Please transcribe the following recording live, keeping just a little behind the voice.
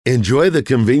Enjoy the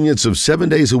convenience of 7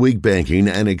 days a week banking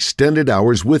and extended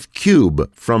hours with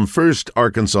Cube from First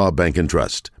Arkansas Bank and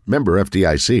Trust. Member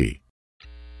FDIC.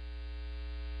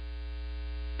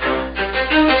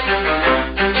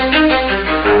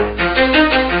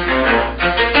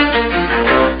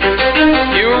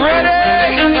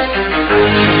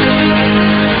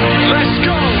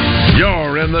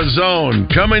 The Zone,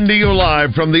 coming to you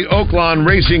live from the Oaklawn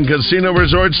Racing Casino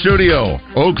Resort Studio.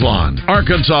 Oaklawn,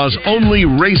 Arkansas's only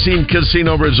racing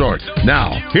casino resort.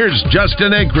 Now, here's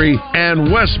Justin Acree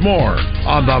and Wes Moore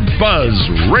on the Buzz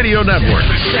Radio Network.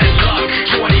 10% luck,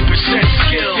 20%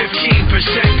 skill, 15%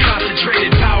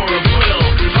 concentrated power of will,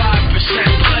 5%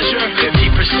 pleasure,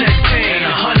 50% pain,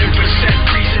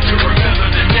 100% reason to remember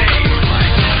the name.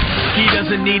 He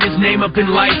doesn't need his name up in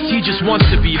lights, he just wants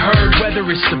to be heard, whether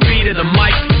it's the beat of the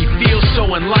mic. He feels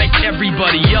so unlike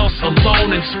everybody else,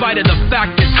 alone, in spite of the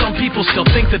fact that some people still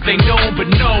think that they know, but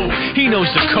no, he knows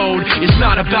the code. It's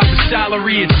not about the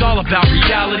salary, it's all about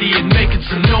reality and making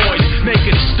some noise,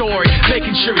 making a story,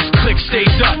 making sure his click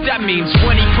stays up. That means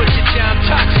when he puts it down,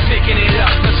 Toxic picking it up.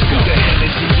 Let's go. Who the hell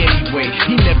is he anyway?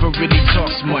 He never really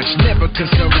talks much, never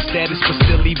concerned with status, but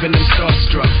still even him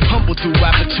starstruck. Humble through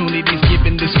opportunities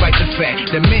given despite the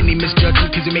fact that many misjudge him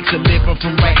because he makes a living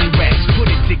from writing raps. Put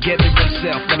it together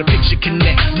himself, now the picture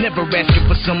connects. Never asking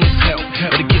for someone's help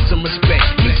or to get some respect.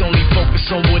 He's only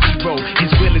focused on what he wrote.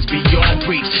 His will is beyond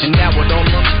reach, and now it all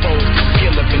unfolds. The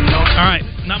skill of an art. All right,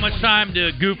 not much time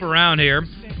to goof around here.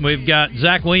 We've got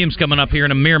Zach Williams coming up here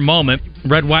in a mere moment.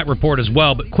 Red White Report as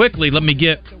well. But quickly, let me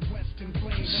get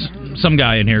some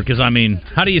guy in here, because, I mean,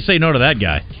 how do you say no to that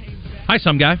guy? Hi,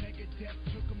 some guy.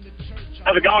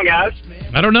 How's it going, guys?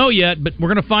 I don't know yet, but we're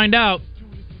going to find out.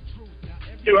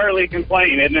 Too early to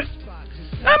complain, isn't it?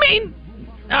 I mean,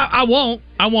 I won't.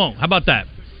 How about that?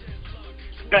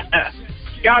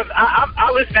 Guys,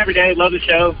 I listen every day. Love the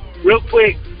show. Real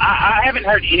quick, I haven't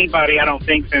heard anybody, I don't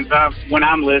think, since when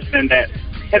I'm listening, that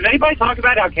has anybody talked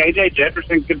about how KJ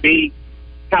Jefferson could be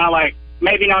kind of like,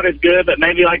 maybe not as good, but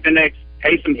maybe like the next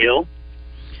Taysom Hill?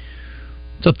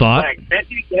 It's a thought. Like,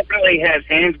 Benji definitely has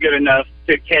hands good enough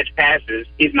to catch passes.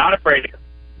 He's not afraid of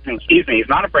he's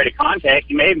not afraid of contact.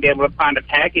 He may even be able to find a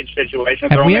package situation.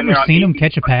 Have we ever seen him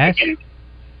catch a pass?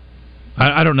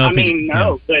 I don't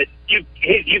know. But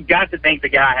you've got to think the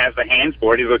guy has the hands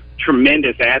for it. He's a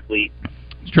tremendous athlete.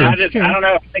 It's true. I don't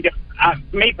know.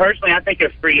 Me personally, I think a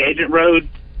free agent road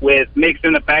with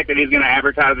mixing the fact that he's going to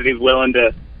advertise that he's willing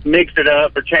to mix it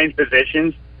up or change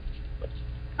positions.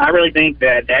 I really think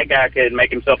that guy could make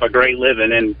himself a great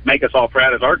living and make us all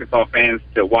proud as Arkansas fans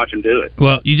to watch him do it.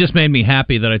 Well, you just made me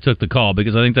happy that I took the call,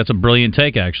 because I think that's a brilliant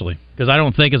take, actually. Because I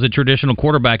don't think as a traditional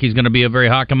quarterback he's going to be a very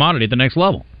hot commodity at the next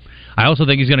level. I also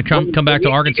think he's going to come back to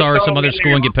Arkansas or some other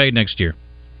school and get paid next year.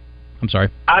 I'm sorry.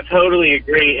 I totally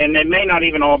agree, and it may not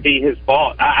even all be his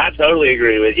fault. I totally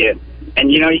agree with you.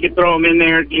 And, you could throw him in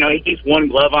there. He keeps one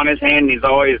glove on his hand, and he's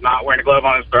always not wearing a glove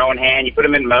on his throwing hand. You put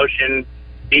him in motion.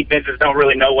 Defenses don't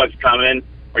really know what's coming,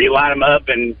 or you line him up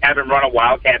and have him run a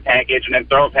wildcat package and then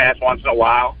throw a pass once in a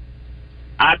while.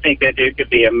 I think that dude could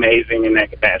be amazing in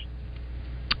that capacity.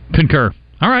 Concur.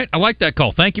 All right, I like that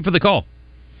call. Thank you for the call.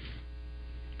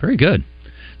 Very good.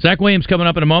 Zach Williams coming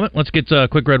up in a moment. Let's get a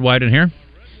quick red white in here.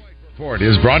 Report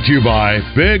is brought to you by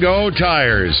Big O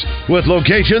Tires, with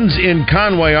locations in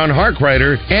Conway on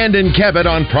Harkrider and in Cabot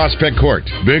on Prospect Court.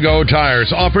 Big O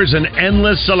Tires offers an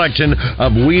endless selection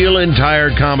of wheel and tire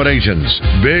combinations.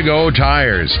 Big O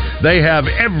Tires, they have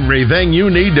everything you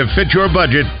need to fit your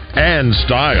budget and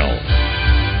style.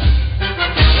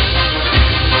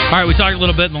 All right, we talked a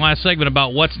little bit in the last segment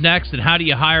about what's next and how do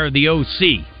you hire the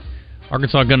OC.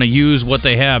 Arkansas going to use what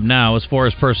they have now as far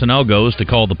as personnel goes to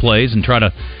call the plays and try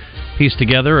to piece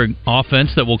together an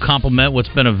offense that will complement what's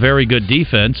been a very good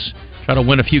defense. Try to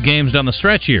win a few games down the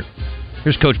stretch here.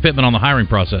 Here's Coach Pittman on the hiring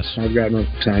process. I've got no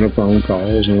time of phone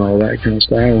calls and all that kind of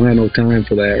stuff. I don't have no time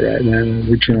for that right now.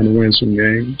 We're trying to win some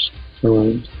games.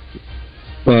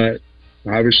 But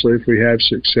obviously if we have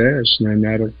success, then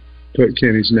that'll put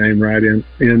Kenny's name right in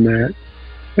that.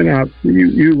 And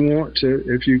you want to,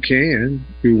 if you can,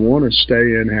 you want to stay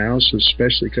in-house,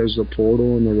 especially because of the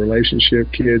portal and the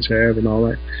relationship kids have and all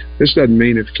that. This doesn't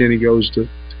mean if Kenny goes to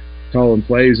calling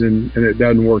plays and it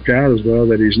doesn't work out as well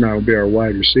that he's not going to be our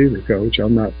wide receiver coach.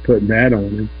 I'm not putting that on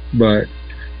him. But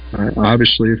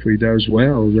obviously if he does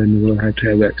well, then we'll have to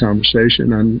have that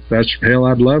conversation. And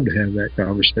I'd love to have that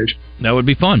conversation. That would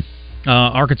be fun.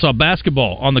 Arkansas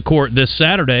basketball on the court this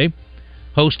Saturday,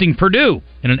 hosting Purdue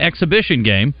in an exhibition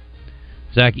game.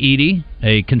 Zach Edey,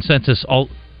 a consensus,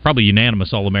 probably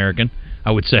unanimous All-American,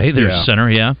 I would say. There's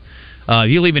center, yeah.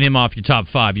 You're leaving him off your top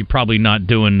five. You're probably not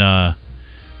doing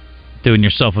doing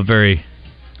yourself a very...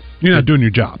 You're not doing your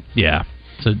job. Yeah.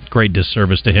 It's a great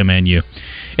disservice to him and you.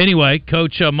 Anyway,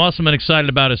 Coach Musselman excited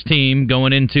about his team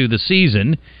going into the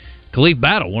season. Khalif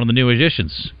Battle, one of the new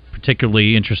additions,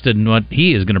 particularly interested in what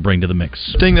he is going to bring to the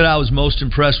mix. The thing that I was most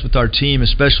impressed with our team,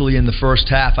 especially in the first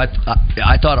half,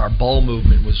 I thought our ball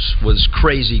movement was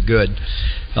crazy good.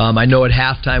 I know at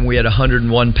halftime we had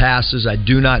 101 passes. I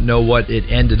do not know what it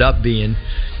ended up being.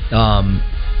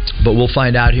 But we'll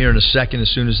find out here in a second as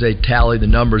soon as they tally the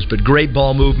numbers. But great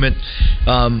ball movement.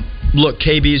 Look,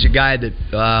 KB is a guy that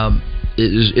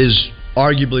is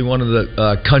arguably one of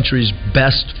the country's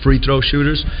best free throw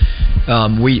shooters.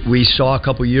 We saw a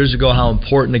couple years ago how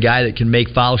important a guy that can make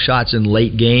foul shots in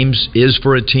late games is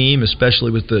for a team,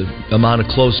 especially with the amount of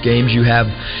close games you have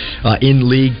in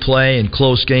league play and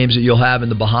close games that you'll have in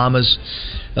the Bahamas.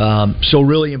 So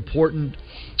really important.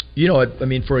 You know, I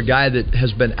mean, for a guy that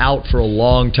has been out for a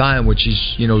long time, which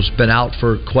he's, has been out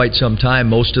for quite some time,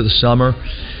 most of the summer,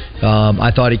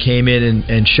 I thought he came in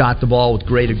and shot the ball with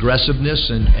great aggressiveness,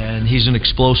 and he's an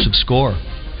explosive scorer.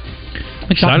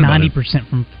 He shot 90%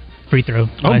 from free throw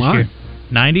last year.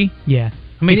 90? Yeah.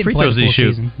 How many free throws did he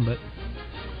shoot? Season, but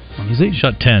he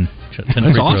shot 10. Shot 10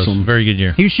 That's free awesome. throws. Very good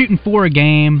year. He was shooting 4 a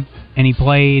game, and he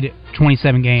played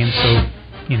 27 games, so...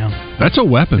 That's a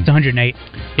weapon. It's 108.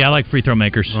 Yeah, I like free throw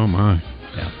makers. Oh, my.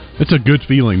 Yeah. It's a good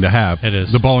feeling to have. It is.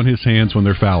 The ball in his hands when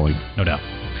they're fouling. No doubt.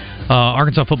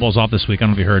 Arkansas football's off this week. I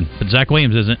don't know if you heard. But Zach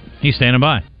Williams isn't. He's standing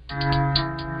by.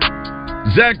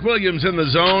 Zach Williams in the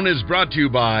Zone is brought to you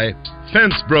by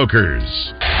Fence Brokers.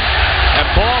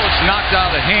 That ball is knocked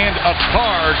out of the hand of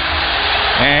Card,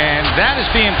 and that is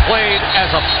being played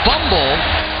as a fumble.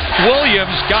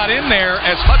 Williams got in there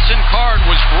as Hudson Card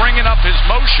was bringing up his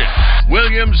motion.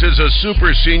 Williams is a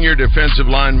super senior defensive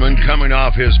lineman coming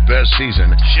off his best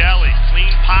season. Shelley,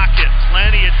 clean pocket,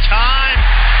 plenty of time,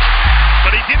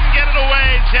 but he didn't get it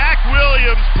away. Zach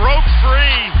Williams broke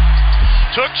free,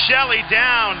 took Shelley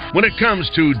down. When it comes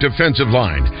to defensive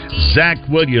line, Zach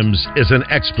Williams is an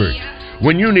expert.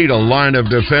 When you need a line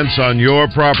of defense on your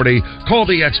property, call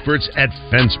the experts at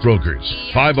Fence Brokers.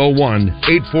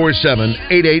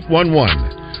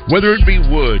 501-847-8811. Whether it be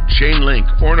wood, chain link,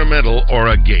 ornamental, or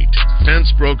a gate,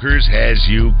 Fence Brokers has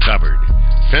you covered.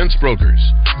 Fence Brokers,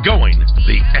 going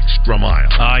the extra mile.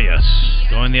 Ah, yes.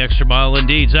 Going the extra mile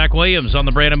indeed. Zach Williams on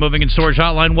the Brandon Moving and Storage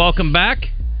Hotline. Welcome back.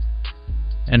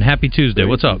 And happy Tuesday.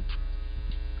 What's up?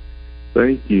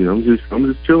 Thank you. I'm just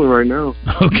chilling right now.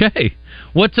 Okay.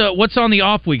 What's on the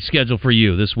off week schedule for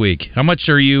you this week? How much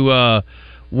are you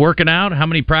working out? How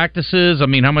many practices? I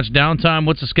mean, how much downtime?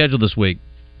 What's the schedule this week?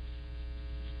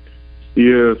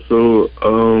 Yeah, so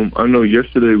I know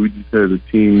yesterday we just had a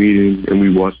team meeting and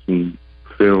we watched some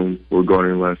film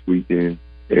regarding last weekend.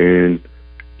 And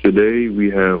today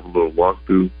we have a little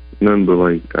walkthrough, nothing but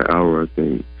like an hour, I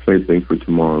think. Same thing for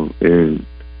tomorrow. And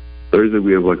Thursday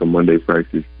we have like a Monday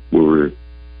practice where we're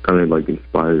kind of like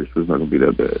inspired, so it's not going to be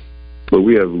that bad. But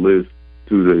we have lists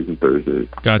Tuesdays and Thursdays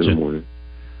Gotcha. in the morning.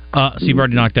 So you've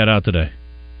already knocked that out today?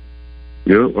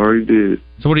 Yep, already did.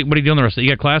 So what are you doing the rest of the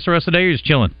day? You got class the rest of the day or you're just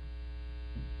chilling?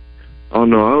 Oh,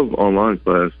 no, I have online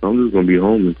class, so I'm just going to be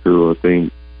home until I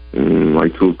think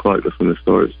like 2 o'clock. That's when it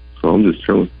starts. So I'm just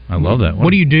chilling. I love that one.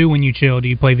 What do you do when you chill? Do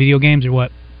you play video games or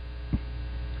what?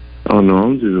 Oh, no,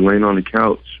 I'm just laying on the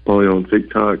couch, probably on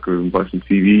TikTok or watching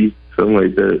TV, something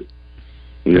like that.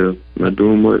 Yeah, not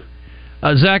doing much.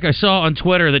 Zach, I saw on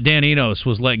Twitter that Dan Enos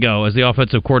was let go as the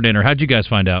offensive coordinator. How'd you guys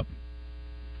find out?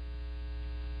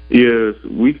 Yes,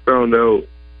 we found out,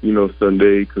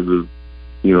 Sunday because of,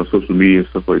 social media and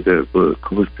stuff like that. But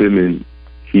Coach Pittman,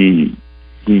 he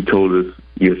told us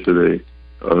yesterday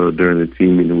during the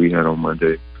team meeting we had on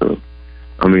Monday. So,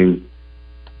 I mean,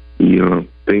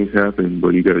 things happen, but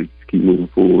you got to keep moving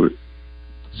forward.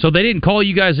 So they didn't call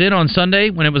you guys in on Sunday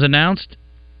when it was announced?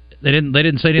 They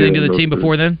didn't say anything to the team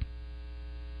before then?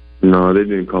 No, they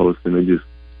didn't call us in. They just,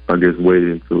 I guess,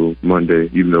 waited until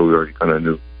Monday, even though we already kind of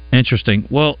knew. Interesting.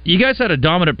 Well, you guys had a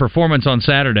dominant performance on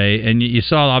Saturday, and you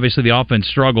saw, obviously, the offense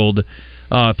struggled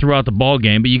throughout the ball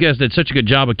game, but you guys did such a good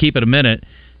job of keeping it a minute.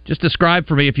 Just describe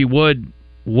for me, if you would,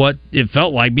 what it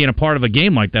felt like being a part of a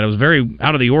game like that. It was very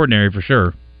out of the ordinary, for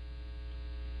sure.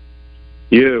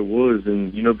 Yeah, it was,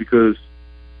 and, because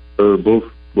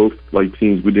both like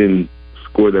teams, we didn't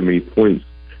score that many points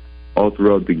all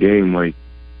throughout the game. Like,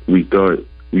 we thought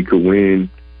we could win.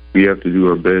 We have to do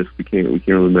our best. We can't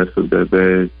really mess up that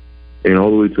bad. And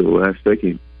all the way to the last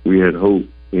second, we had hope.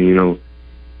 And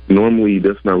normally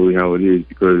that's not really how it is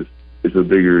because it's a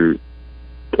bigger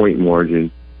point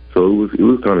margin. So it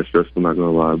was kind of stressful, not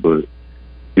gonna lie. But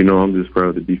I'm just proud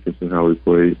of the defense and how we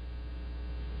played.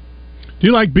 Do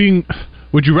you like being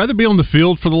Would you rather be on the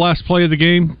field for the last play of the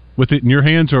game with it in your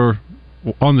hands, or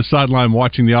on the sideline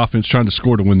watching the offense trying to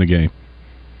score to win the game?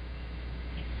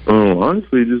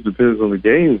 Honestly, it just depends on the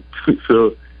game.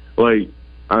 So, like,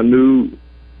 I knew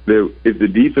that if the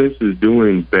defense is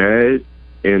doing bad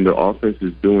and the offense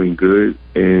is doing good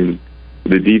and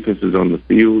the defense is on the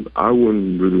field, I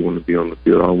wouldn't really want to be on the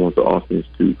field. I want the offense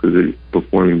to, because they're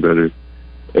performing better.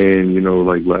 And,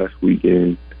 like last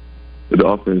weekend, the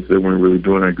offense, they weren't really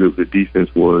doing that good. The defense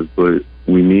was, but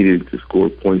we needed to score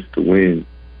points to win.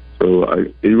 So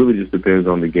it really just depends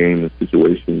on the game and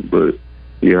situation. But,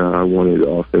 yeah, I wanted the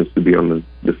offense to be on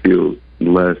the field the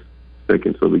last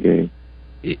seconds of the game.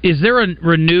 Is there a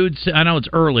renewed, I know it's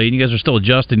early and you guys are still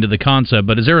adjusting to the concept,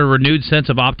 but is there a renewed sense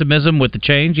of optimism with the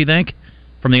change, you think,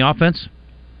 from the offense?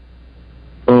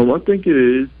 I think it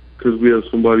is, because we have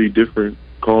somebody different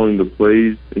calling the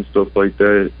plays and stuff like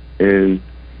that. And,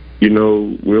 we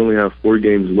only have 4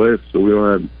 games left, so we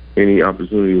don't have any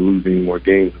opportunity to lose any more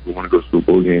games if we want to go to a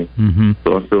bowl game. Mm-hmm.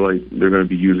 So I feel like they're going to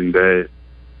be using that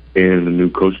and the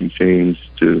new coaching change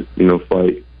to,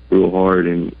 fight real hard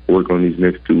and work on these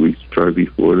next 2 weeks to try to beat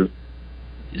Florida.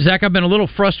 Zach, I've been a little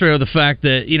frustrated with the fact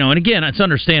that, and again, it's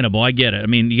understandable. I get it. I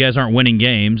mean, you guys aren't winning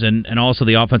games, and also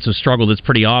the offensive struggle that's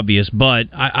pretty obvious. But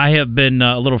I have been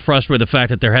a little frustrated with the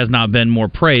fact that there has not been more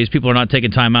praise. People are not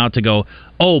taking time out to go,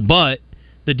 but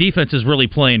the defense is really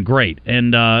playing great.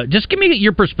 And just give me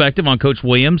your perspective on Coach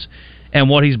Williams and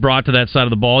what he's brought to that side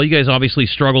of the ball. You guys obviously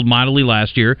struggled mightily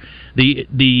last year. The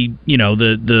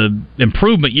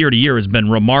improvement year to year has been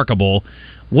remarkable.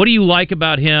 What do you like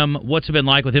about him? What's it been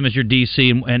like with him as your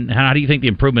DC, and how do you think the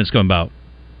improvement's going about?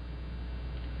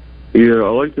 Yeah, I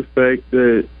like the fact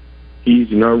that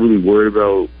he's not really worried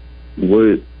about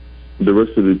what the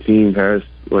rest of the team has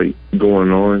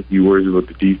going on. He worries about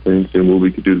the defense and what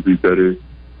we could do to be better.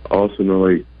 I also know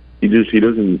he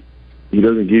doesn't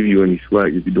give you any slack.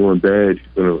 If you're doing bad, he's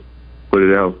gonna put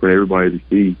it out for everybody to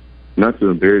see, not to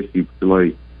embarrass you, but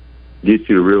to get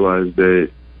you to realize that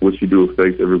what you do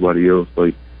affects everybody else.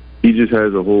 He just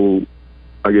has a whole,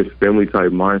 family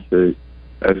type mindset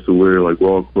as to where we're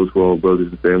all close, we're all brothers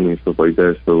and family and stuff like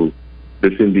that. So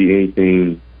there shouldn't be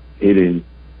anything hidden,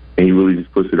 and he really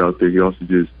just puts it out there. He also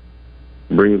just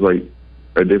brings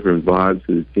a different vibe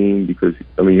to the team, because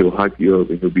he'll hype you up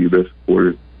and he'll be your best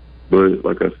supporter. But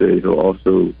like I said, he'll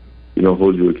also,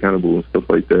 hold you accountable and stuff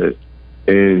like that.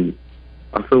 And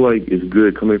I feel like it's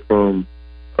good coming from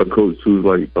a coach who's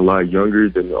a lot younger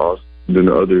than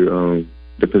the other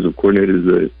defensive coordinators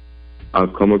that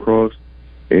I've come across.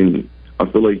 And I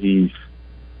feel like he's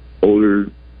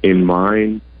older in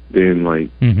mind than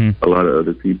a lot of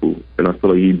other people. And I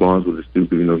feel like he bonds with the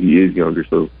students, even though he is younger,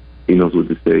 so he knows what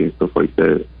to say and stuff like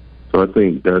that. So I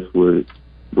think that's what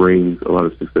brings a lot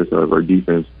of success out of our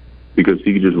defense, because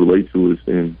he can just relate to us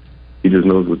and he just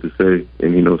knows what to say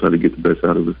and he knows how to get the best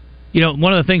out of us.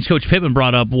 One of the things Coach Pittman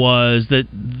brought up was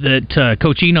that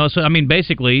Coach Enos,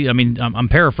 basically, I'm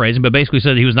paraphrasing, but basically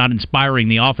said he was not inspiring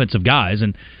the offensive guys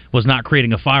and was not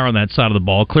creating a fire on that side of the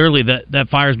ball. Clearly, that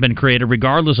fire's been created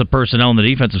regardless of personnel on the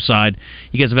defensive side.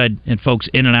 You guys have had folks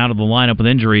in and out of the lineup with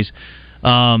injuries.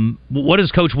 What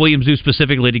does Coach Williams do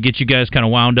specifically to get you guys kind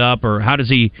of wound up, or how does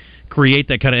he create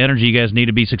that kind of energy you guys need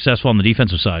to be successful on the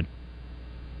defensive side?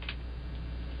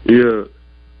 Yeah.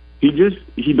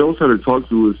 He knows how to talk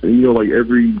to us, and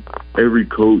every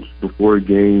coach before a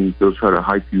game, they'll try to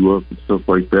hype you up and stuff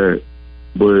like that.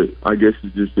 But I guess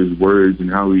it's just his words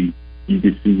and how you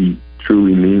can see he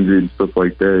truly means it and stuff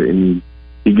like that. And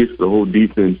he gets the whole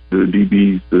defense, the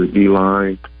DBs, the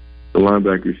D-line, the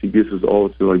linebackers. He gets us all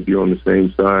to be on the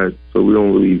same side, so we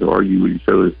don't really argue with each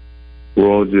other. We're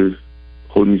all just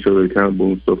holding each other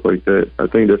accountable and stuff like that. I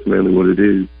think that's mainly what it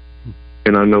is.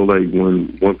 And I know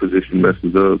when one position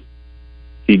messes up,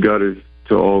 he got us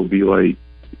to all be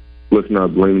let's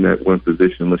not blame that one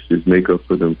position. Let's just make up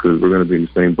for them, because we're going to be in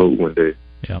the same boat one day.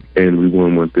 Yeah. And we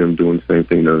wouldn't want them doing the same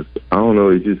thing to us. I don't know.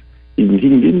 It's just he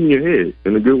can get in your head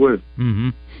in a good way. Mm-hmm.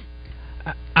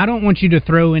 I don't want you to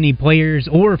throw any players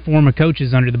or former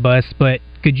coaches under the bus, but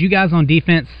could you guys on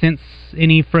defense sense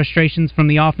any frustrations from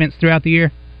the offense throughout the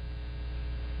year?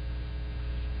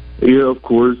 Yeah, of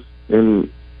course. And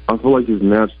I feel like it's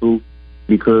natural,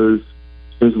 because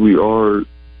since we are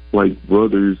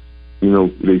brothers,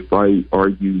 they fight,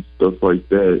 argue, stuff like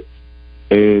that.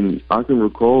 And I can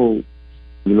recall,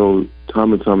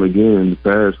 time and time again in the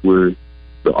past where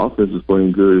the offense was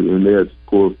playing good and they had to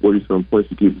score 40-some points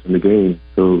to keep us in the game.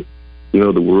 So,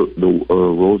 the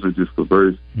roles are just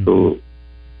reversed. Mm-hmm. So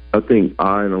I think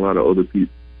I and a lot of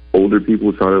older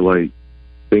people try to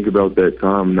think about that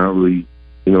time and not really,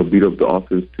 beat up the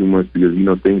offense too much, because,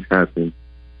 things happen.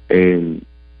 and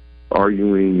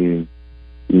arguing and,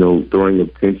 you know, throwing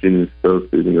up tension and stuff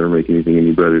isn't going to make anything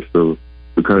any better. So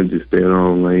we kind of just stay in our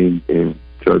own lane and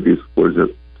try to be as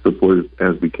supportive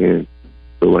as we can.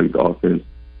 So, like, the offense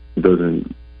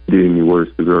doesn't get any worse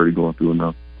because they're already going through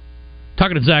enough.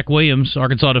 Talking to Zach Williams,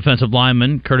 Arkansas defensive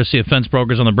lineman, courtesy of Fence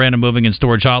Brokers on the Brandon Moving and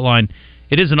Storage Hotline.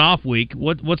 It is an off week.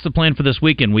 What's the plan for this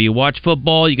weekend? Will you watch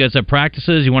football? You guys have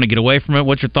practices? You want to get away from it?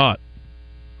 What's your thought?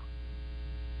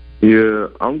 Yeah,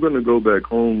 I'm going to go back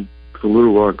home to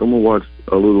Little Rock. I'm going to watch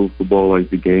a little football, like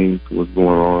the games, what's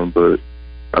going on. But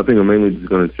I think I'm mainly just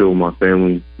going to chill with my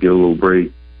family, get a little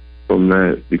break from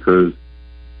that because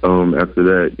after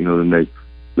that, you know,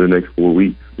 the next 4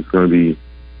 weeks, it's going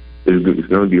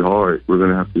to be hard. We're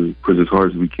going to have to push as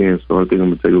hard as we can. So I think I'm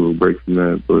going to take a little break from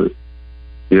that. But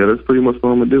yeah, that's pretty much what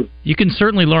I'm going to do. You can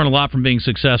certainly learn a lot from being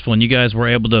successful, and you guys were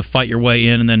able to fight your way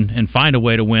in and find a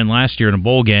way to win last year in a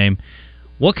bowl game.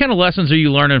 What kind of lessons are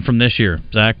you learning from this year,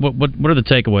 Zach? What are the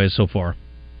takeaways so far?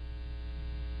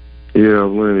 Yeah,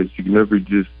 I've learned that you can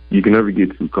never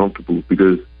get too comfortable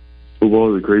because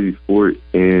football is a crazy sport,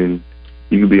 and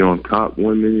you can be on top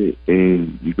 1 minute,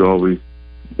 and you can always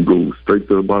go straight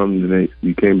to the bottom the next.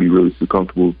 You can't be really too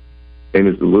comfortable, and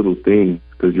it's the little things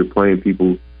because you're playing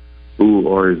people who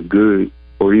are as good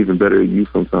or even better than you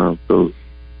sometimes. So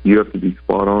you have to be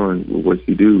spot on with what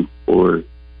you do, or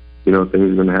you know things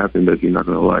are going to happen that you're not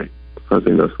going to like. So I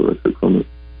think that's what I took from it.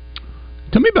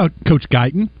 Tell me about Coach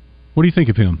Guyton. What do you think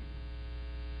of him?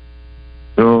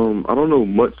 I don't know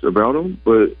much about him,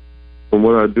 but from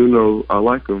what I do know, I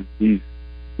like him. He's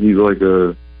like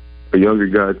a younger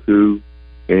guy too,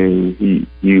 and he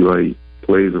like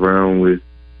plays around with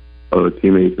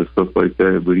teammates and stuff like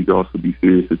that. But he can also be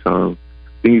serious at times.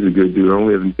 I think he's a good dude. I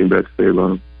don't have anything bad to say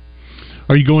about him.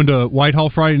 Are you going to Whitehall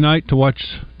Friday night to watch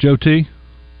Joe T?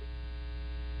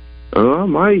 I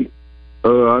might.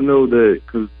 I know that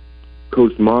because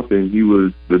Coach Maupin, he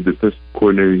was the defensive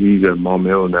coordinator. He's at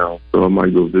Maumelle now, so I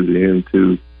might go visit him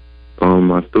too.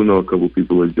 I still know a couple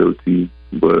people at Joe T,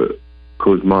 but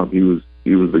Coach Maup, he was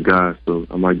the guy, so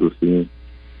I might go see him.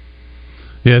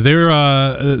 Yeah,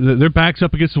 their back's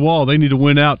up against the wall. They need to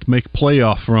win out to make a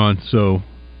playoff run, so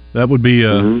that would be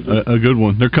a good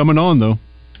one. They're coming on, though.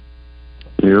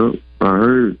 Yeah, I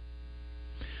heard.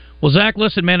 Well, Zach,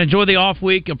 listen, man, enjoy the off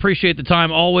week. Appreciate the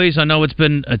time always. I know it's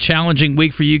been a challenging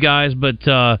week for you guys, but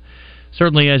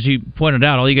certainly, as you pointed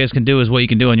out, all you guys can do is what you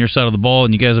can do on your side of the ball,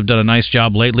 and you guys have done a nice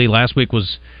job lately. Last week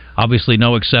was obviously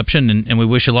no exception, and we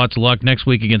wish you lots of luck next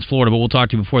week against Florida, but we'll talk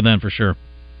to you before then for sure.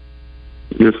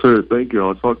 Yes, sir. Thank you.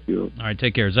 I'll talk to you. All right,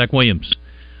 take care. Zach Williams,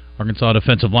 Arkansas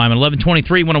defensive lineman.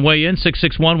 11:23, want to weigh in,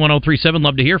 661-1037.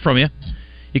 Love to hear from you.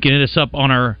 You can hit us up on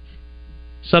our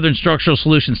Southern Structural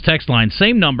Solutions text line.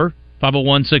 Same number,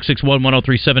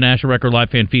 501-661-1037. Asher Record Live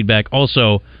Fan Feedback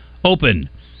also open.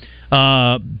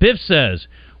 Biff says,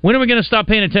 when are we going to stop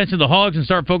paying attention to the Hogs and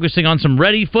start focusing on some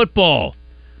ready football?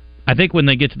 I think when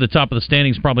they get to the top of the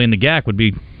standings, probably in the GAC would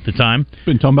be the time.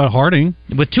 Been talking about Harding.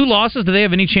 With 2 losses, do they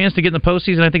have any chance to get in the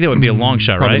postseason? I think that would be a long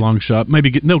shot, probably right? A long shot.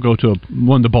 Maybe they'll go to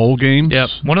one of the bowl games. Yep.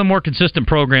 One of the more consistent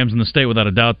programs in the state, without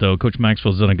a doubt, though. Coach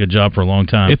Maxwell's done a good job for a long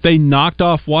time. If they knocked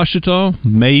off Ouachita,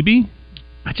 maybe.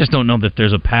 I just don't know that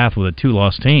there's a path with a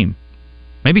 2-loss team.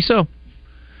 Maybe so.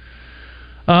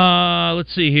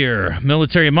 Let's see here.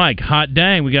 Military Mike, hot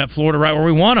dang, we got Florida right where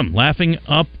we want them, laughing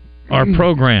up our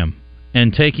program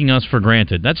and taking us for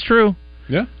granted. That's true.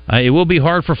 Yeah. It will be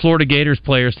hard for Florida Gators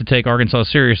players to take Arkansas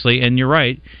seriously, and you're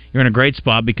right. You're in a great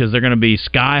spot because they're going to be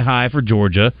sky high for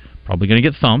Georgia, probably going to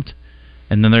get thumped,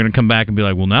 and then they're going to come back and be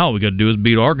like, well, now all we got to do is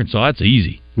beat Arkansas. That's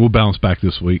easy. We'll bounce back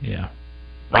this week. Yeah.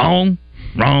 Wrong.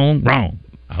 I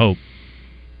hope.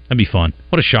 That'd be fun.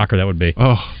 What a shocker that would be.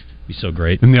 Oh. It'd be so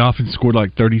great. And the offense scored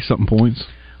like 30-something points.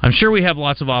 I'm sure we have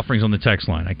lots of offerings on the text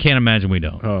line. I can't imagine we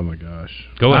don't. Oh, my gosh.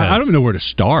 Go ahead. I don't even know where to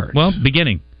start. Well,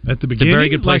 beginning. At the beginning? It's a very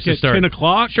good place like to start. At 10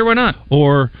 o'clock? Sure, why not?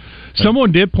 Or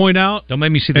someone did point out... Don't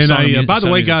make me see the and song. by the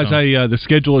way, guys, the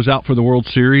schedule is out for the World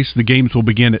Series. The games will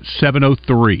begin at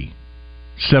 7:03.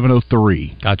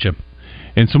 7:03. Gotcha.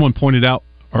 And someone pointed out,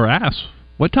 or asked,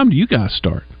 what time do you guys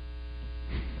start?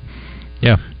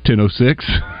 Yeah. 10:06.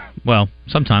 Well,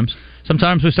 sometimes.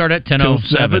 Sometimes we start at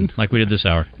 10:07, like we did this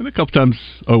hour. And a couple times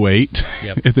 08,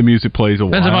 yep. If the music plays a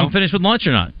Depends while. if I'm finished with lunch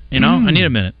or not. You know, I need a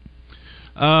minute.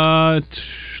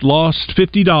 Lost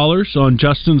 $50 on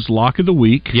Justin's Lock of the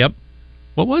Week. Yep.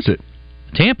 What was it?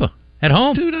 Tampa, at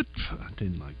home. Dude, I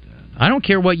didn't like that. I don't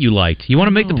care what you liked. You want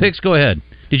to make the picks? Go ahead.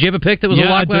 Did you have a pick that was a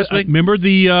lock last week? Remember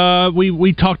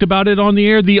we talked about it on the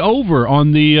air. The over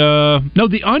on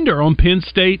the under on Penn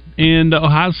State and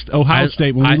Ohio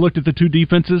State when we looked at the two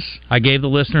defenses. I gave the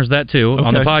listeners that too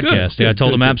on the podcast. I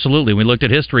told them absolutely. We looked at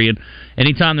history, and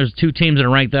anytime there's two teams that are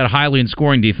ranked that highly in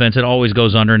scoring defense, it always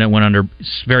goes under, and it went under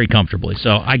very comfortably.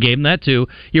 So I gave them that too.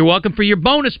 You're welcome for your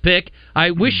bonus pick.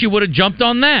 I wish you would have jumped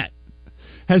on that.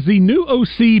 Has the new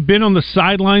OC been on the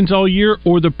sidelines all year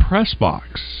or the press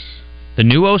box? The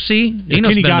new OC? Enos been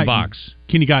in the box.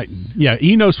 Kenny Guyton. Yeah,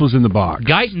 Enos was in the box.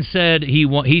 Guyton said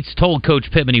he's told Coach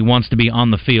Pittman he wants to be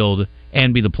on the field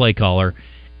and be the play caller,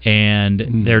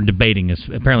 and they're debating this.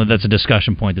 Apparently that's a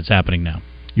discussion point that's happening now.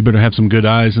 You better have some good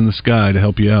eyes in the sky to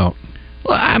help you out.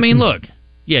 Well, I mean, look.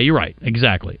 Yeah, you're right.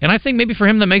 Exactly. And I think maybe for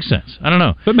him that makes sense. I don't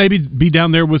know. But maybe be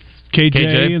down there with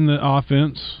KJ in the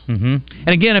offense. Mm-hmm. And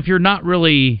again, if you're not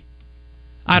really...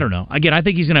 I don't know. Again, I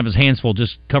think he's going to have his hands full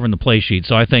just covering the play sheet.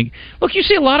 So I think... Look, you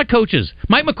see a lot of coaches.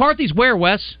 Mike McCarthy's where,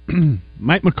 Wes?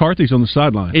 Mike McCarthy's on the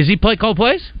sideline. Is he call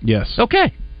plays? Yes.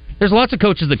 Okay. There's lots of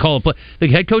coaches that call a play.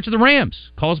 The head coach of the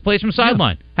Rams calls plays from the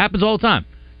sideline. Happens all the time.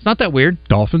 It's not that weird.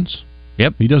 Dolphins?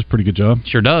 Yep. He does a pretty good job.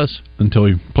 Sure does. Until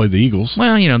he played the Eagles.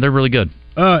 Well, they're really good.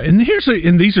 And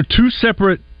these are two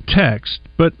separate texts,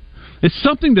 but it's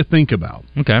something to think about.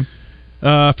 Okay.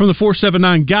 From the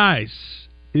 479, guys,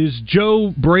 is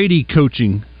Joe Brady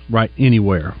coaching right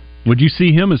anywhere? Would you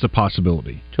see him as a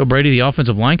possibility? Joe Brady, the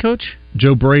offensive line coach?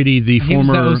 Joe Brady, the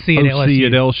former OC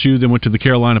at LSU, then went to the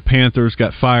Carolina Panthers,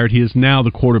 got fired. He is now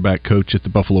the quarterback coach at the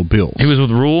Buffalo Bills. He was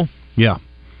with Rule? Yeah.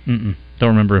 Don't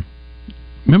remember.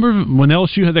 Remember when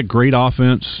LSU had that great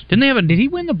offense? Didn't they have Did he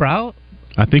win the Brow?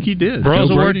 I think he did. Broyles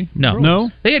Joe Award? Brady?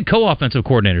 No. They had co-offensive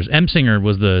coordinators. Emsinger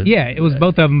was the... Yeah, it was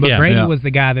both of them, but Brady was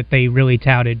the guy that they really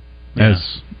touted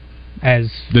as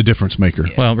the difference maker.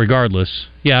 Yeah. Well, regardless.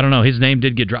 Yeah, I don't know. His name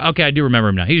did get dropped. Okay, I do remember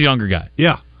him now. He's a younger guy.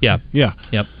 Yeah. Yep.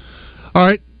 All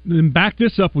right, then back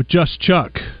this up with Just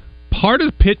Chuck. Part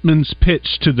of Pittman's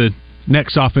pitch to the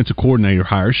next offensive coordinator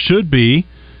hire should be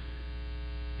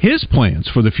his plans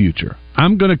for the future.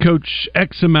 I'm going to coach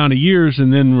X amount of years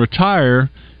and then retire.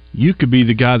 You could be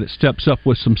the guy that steps up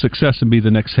with some success and be the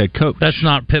next head coach. That's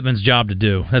not Pittman's job to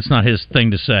do. That's not his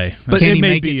thing to say. But it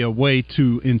may be a way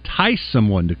to entice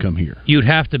someone to come here. You'd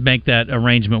have to make that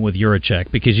arrangement with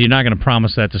Juracek because you're not going to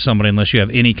promise that to somebody unless you have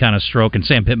any kind of stroke, and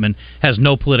Sam Pittman has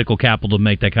no political capital to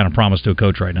make that kind of promise to a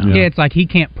coach right now. Yeah, it's like he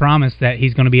can't promise that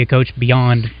he's going to be a coach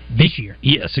beyond this year.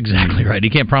 Yes, exactly right. He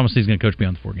can't promise he's going to coach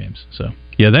beyond the 4 games. So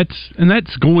yeah,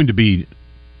 that's going to be...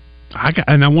 I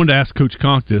wanted to ask Coach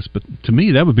Conk this, but to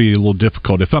me that would be a little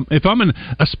difficult. If I'm an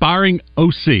aspiring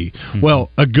OC,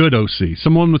 well, a good OC,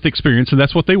 someone with experience, and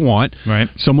that's what they want, right?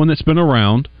 Someone that's been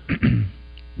around.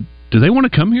 Do they want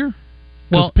to come here?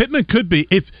 Well, Pittman could be.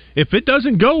 If it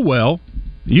doesn't go well,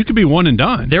 you could be one and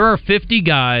done. There are 50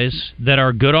 guys that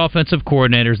are good offensive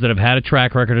coordinators that have had a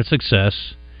track record of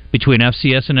success between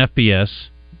FCS and FBS,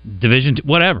 Division II,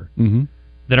 whatever. Mm-hmm.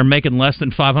 That are making less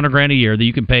than $500,000 a year that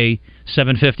you can pay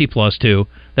 $750 plus to,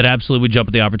 that absolutely would jump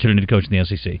at the opportunity to coach in the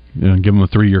SEC. Yeah, give them a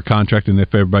 3-year contract, and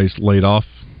if everybody's laid off,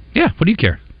 yeah, what do you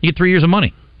care? You get 3 years of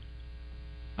money.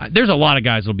 There's a lot of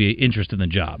guys that'll be interested in the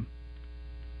job.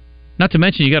 Not to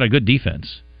mention you got a good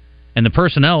defense, and the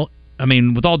personnel. I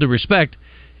mean, with all due respect,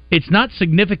 it's not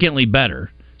significantly better.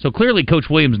 So clearly, Coach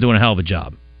Williams is doing a hell of a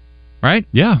job, right?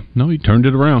 Yeah, no, he turned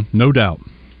it around, no doubt.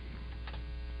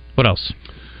 What else?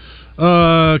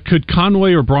 Could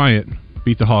Conway or Bryant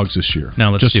beat the Hogs this year? Now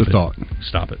let's just a stupid. thought.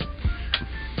 Stop it.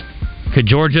 Could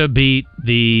Georgia beat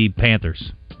the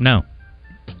Panthers? No.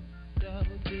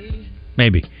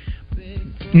 Maybe.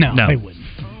 No, they wouldn't.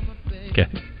 Okay.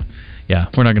 Yeah,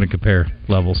 we're not going to compare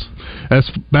levels. As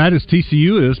bad as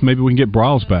TCU is, maybe we can get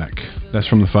Brawls back. That's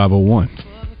from the 501.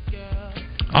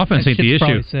 Offense ain't the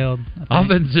issue.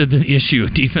 Offense is the issue.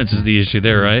 Defense is the issue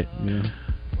there, right? Yeah.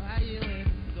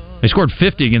 They scored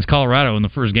 50 against Colorado in the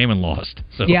first game and lost.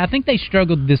 So. Yeah, I think they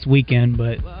struggled this weekend,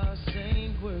 but I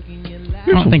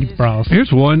don't think it's Brawls.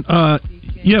 Here's one.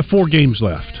 You have 4 games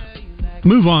left.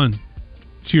 Move on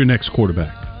to your next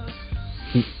quarterback.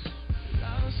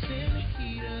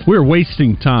 We're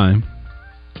wasting time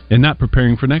and not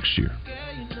preparing for next year.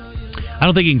 I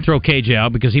don't think you can throw KJ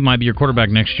out because he might be your quarterback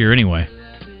next year anyway.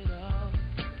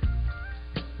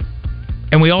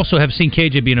 And we also have seen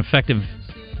KJ be an effective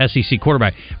SEC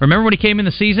quarterback. Remember when he came in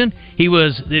the season? He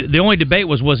was the only debate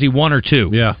was he 1 or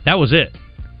 2? Yeah, that was it.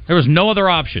 There was no other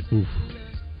option. Oof.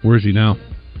 Where is he now?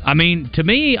 I mean, to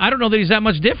me, I don't know that he's that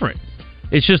much different.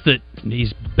 It's just that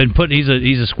he's been put. He's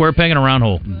a square peg in a round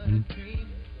hole. Mm-hmm.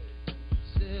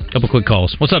 Couple quick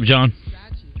calls. What's up, John?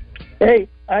 Hey,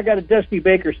 I got a Dusty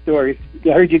Baker story.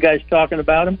 I heard you guys talking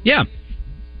about him. Yeah.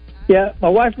 Yeah, my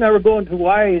wife and I were going to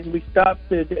Hawaii, and we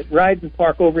stopped at Ryden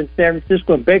Park over in San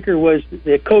Francisco, and Baker was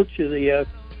the coach of the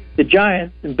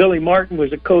Giants, and Billy Martin was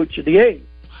the coach of the A's.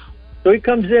 So he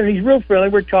comes in, and he's real friendly.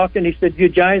 We're talking. He said, "You a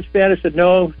Giants fan?" I said,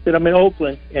 "No." He said, "I'm in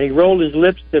Oakland." And he rolled his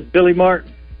lips to Billy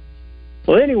Martin.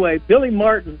 Well, anyway, Billy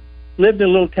Martin lived in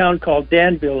a little town called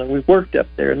Danville, and we worked up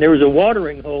there. And there was a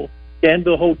watering hole,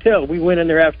 Danville Hotel. We went in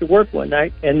there after work one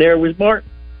night, and there was Martin.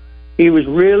 He was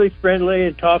really friendly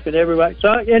and talking to everybody.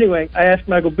 So anyway, I asked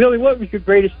him, I go, "Billy, what was your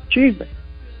greatest achievement?"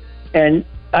 And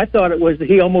I thought it was that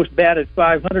he almost batted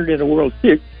 500 in a World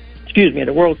Series. In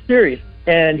a World Series.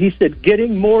 And he said,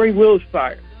 "Getting Maury Wills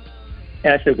fired."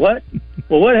 And I said, "What?"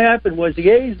 Well, what happened was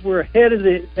the A's were ahead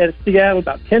at Seattle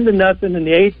about 10-0 in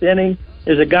the 8th inning.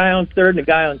 There's a guy on third and a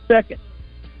guy on second.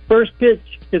 First pitch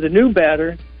to the new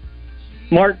batter,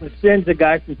 Martin sends a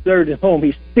guy from third and home.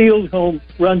 He steals home,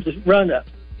 runs his run up.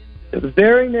 The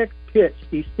very next pitch,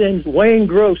 he sends Wayne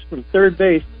Gross from third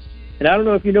base. And I don't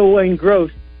know if you know Wayne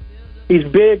Gross. He's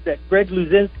big, that Greg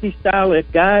Luzinski style,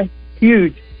 that guy,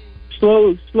 huge,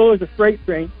 slow as a freight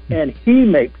train, and he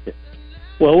makes it.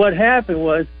 Well, what happened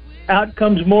was, out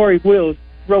comes Maury Wills,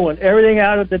 throwing everything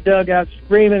out of the dugout,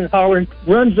 screaming and hollering,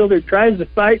 runs over, tries to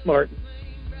fight Martin,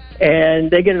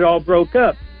 and they get it all broke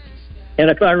up.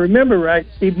 And if I remember right,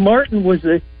 Steve Martin was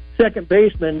the second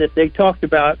baseman that they talked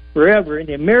about forever in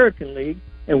the American League,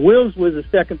 and Wills was the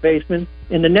second baseman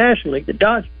in the National League, the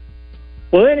Dodgers.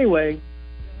 Well, anyway,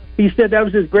 he said that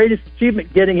was his greatest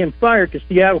achievement, getting him fired, because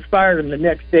Seattle fired him the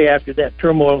next day after that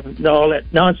turmoil and all that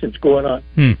nonsense going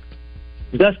on.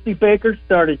 Dusty Baker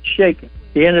started shaking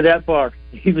at the end of that bar.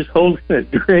 He was holding a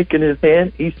drink in his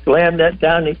hand. He slammed that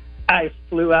down, and the ice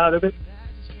flew out of it.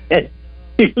 And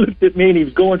he looked at me, and he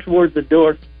was going towards the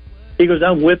door. He goes,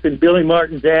 "I'm whipping Billy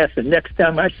Martin's ass, and next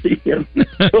time I see him."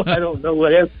 So I don't know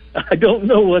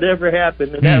whatever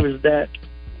happened, and that was that.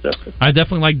 So I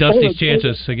definitely like Dusty's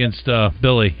chances against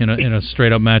Billy in a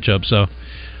straight up matchup. So,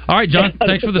 all right, John,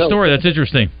 thanks for the story. That's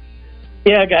interesting.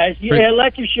 Yeah, guys. Yeah, I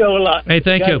like your show a lot. Hey,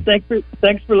 thank you.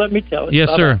 Thanks for letting me tell it. Yes,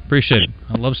 Bye-bye. sir. Appreciate it.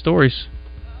 I love stories.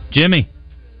 Jimmy.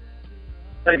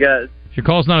 Hey, guys. If your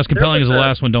call's not as compelling as the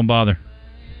last one, don't bother.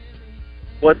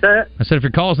 What's that? I said if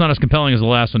your call's not as compelling as the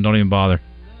last one, don't even bother.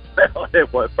 Well,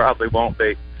 it probably won't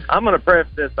be. I'm going to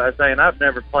preface this by saying I've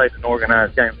never played an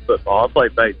organized game of football. I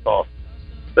played baseball.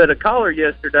 But a caller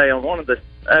yesterday on one of the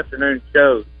afternoon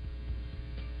shows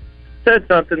said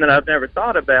something that I've never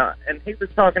thought about, and he was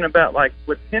talking about, like,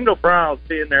 with Kendall Briles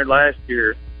being there last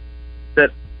year,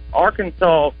 that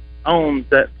Arkansas owns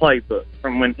that playbook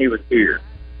from when he was here.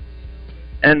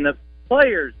 And the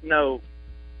players know,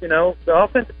 the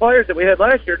offensive players that we had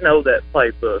last year know that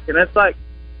playbook. And it's like,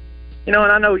 and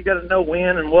I know you got to know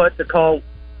when and what to call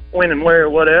when and where or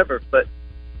whatever, but,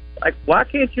 like, why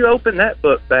can't you open that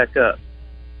book back up?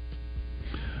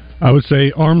 I would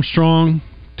say Armstrong,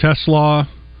 Teslaw,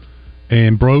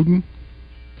 and Broden,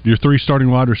 your three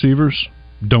starting wide receivers,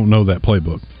 don't know that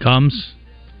playbook. Comes.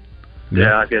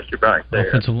 Yeah, I guess you're right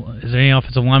there. Is there any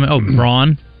offensive lineman? Oh,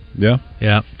 Braun. Yeah.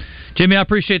 Jimmy, I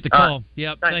appreciate the call.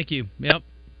 Yep, thank you. Yep.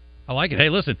 I like it. Hey,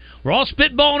 listen, we're all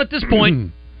spitballing at this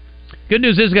point. Good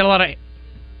news is there's a lot of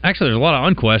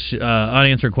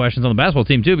unanswered questions on the basketball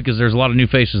team, too, because there's a lot of new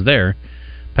faces there.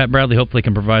 Pat Bradley hopefully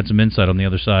can provide some insight on the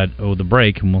other side of the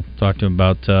break, and we'll talk to him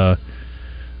about the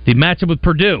matchup with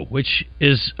Purdue, which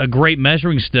is a great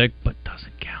measuring stick, but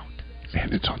doesn't count.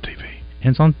 And it's on TV.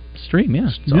 And it's on stream,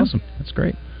 yeah. It's awesome. That's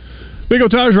great. Big O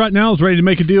Tires right now is ready to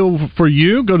make a deal for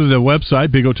you. Go to the website,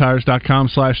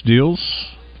 bigotires.com/deals.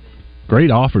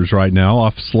 Great offers right now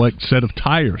off a select set of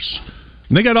tires.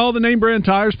 And they got all the name brand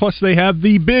tires, plus they have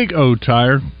the Big O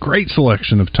Tire. Great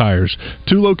selection of tires.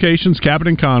 2 locations, Cabot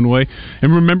and Conway.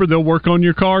 And remember, they'll work on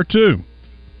your car, too.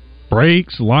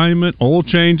 Brakes, alignment, oil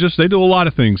changes. They do a lot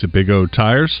of things at Big O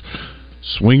Tires.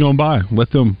 Swing on by.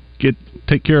 Let them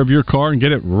take care of your car and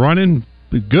get it running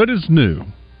good as new.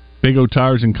 Big O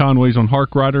Tires in Conway's on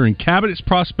Harkrider, and Cabot is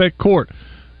Prospect Court.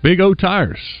 Big O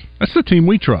Tires. That's the team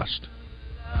we trust.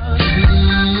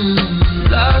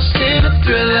 Lost in the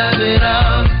thrill of it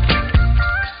all.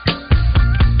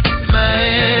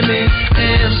 Miami,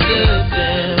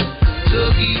 Amsterdam,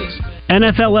 Tokyo.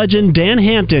 NFL legend Dan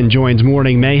Hampton joins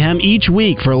Morning Mayhem each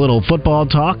week for a little football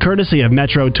talk, courtesy of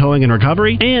Metro Towing and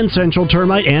Recovery and Central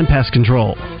Termite and Pest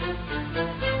Control.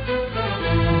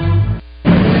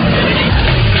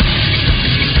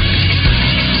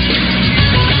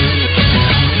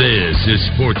 This is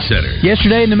Sports Center.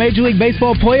 Yesterday in the Major League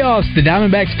Baseball playoffs, the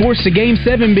Diamondbacks forced a Game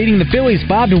 7, beating the Phillies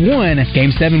 5-1.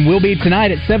 Game 7 will be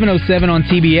tonight at 7:07 on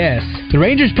TBS. The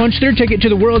Rangers punched their ticket to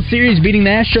the World Series, beating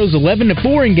the Astros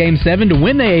 11-4 in Game 7 to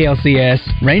win the ALCS.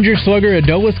 Rangers slugger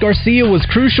Adolis Garcia was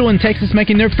crucial in Texas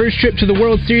making their first trip to the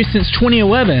World Series since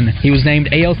 2011. He was named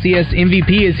ALCS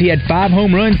MVP as he had 5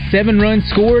 home runs, 7 runs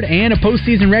scored, and a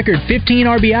postseason record 15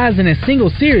 RBIs in a single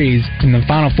series. In the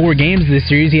final 4 games of this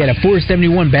series, he had a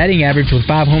 .471 batting average with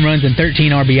 5 home runs and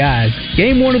 13 RBIs.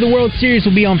 Game 1 of the World Series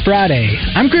will be on Friday.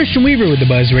 I'm Christian Weaver with the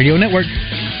Buzz Radio Network.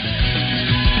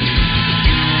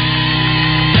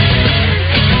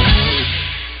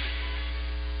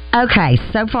 Okay,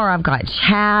 so far I've got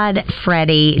Chad,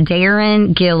 Freddie,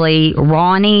 Darren, Gilly,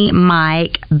 Ronnie,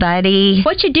 Mike, Buddy.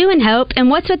 What you doing, Hope? And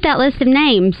what's with that list of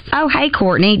names? Oh, hey,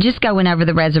 Courtney. Just going over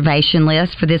the reservation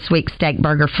list for this week's Steak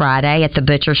Burger Friday at the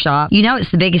Butcher Shop. You know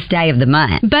it's the biggest day of the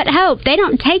month. But, Hope, they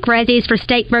don't take resis for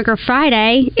Steak Burger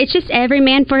Friday. It's just every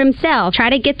man for himself.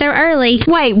 Try to get there early.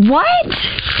 Wait, what?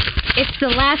 It's the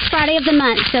last Friday of the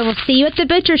month, so we'll see you at the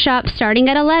Butcher Shop starting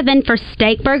at 11 for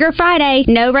Steak Burger Friday.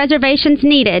 No reservations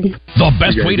needed. The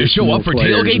best way to show up for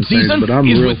tailgate season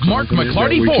is with Mark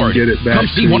McClarty Ford. Come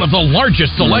see one of the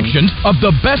largest selections of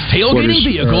the best tailgating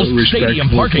vehicles stadium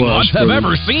parking lots have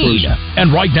ever seen.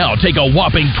 And right now, take a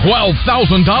whopping $12,000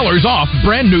 off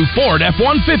brand new Ford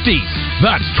F-150s.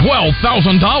 That's $12,000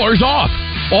 off.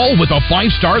 All with a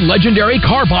 5-star legendary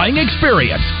car buying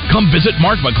experience. Come visit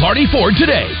Mark McClarty Ford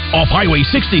today, off Highway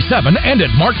 67 and at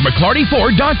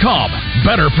markmclartyford.com.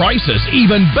 Better prices,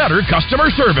 even better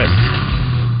customer service.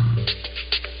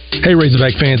 Hey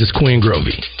Razorback fans, it's Quinn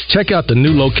Grovey. Check out the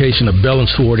new location of Bell &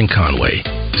 Sword in Conway.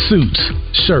 Suits,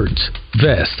 shirts,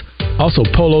 vests, also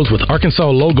polos with Arkansas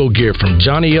logo gear from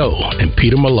Johnny O and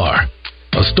Peter Millar.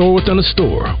 A store within a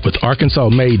store with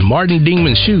Arkansas-made Martin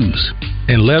Dingman shoes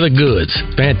and leather goods.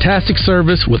 Fantastic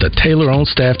service with a tailor-on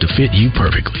staff to fit you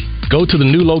perfectly. Go to the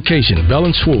new location,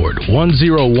 Bell & Sword,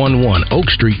 1011 Oak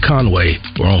Street, Conway,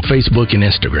 or on Facebook and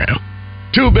Instagram.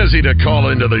 Too busy to call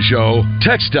into the show?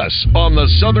 Text us on the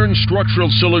Southern Structural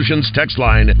Solutions text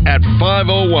line at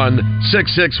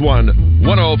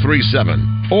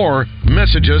 501-661-1037 or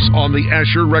message us on the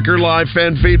Asher Wrecker Live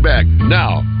fan feedback.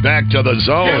 Now, back to the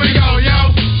zone. Here we go,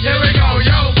 yo. Here we go,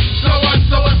 yo. So what's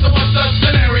the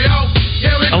scenario?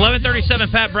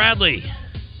 11:37, Pat Bradley.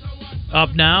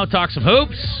 Up now, talk some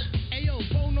hoops.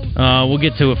 We'll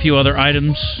get to a few other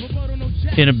items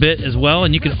in a bit as well,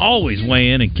 and you can always weigh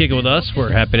in and kick it with us.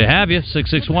 We're happy to have you.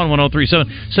 661-1037,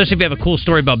 especially if you have a cool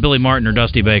story about Billy Martin or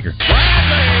Dusty Baker.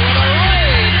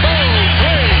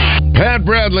 Pat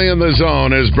Bradley in the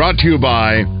Zone is brought to you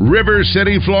by River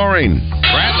City Flooring.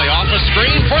 Bradley off the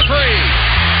screen for 3.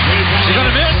 Is he going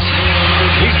to miss?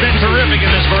 He's been terrific in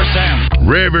this first half.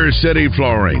 River City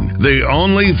Flooring. The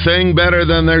only thing better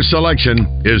than their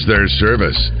selection is their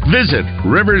service. Visit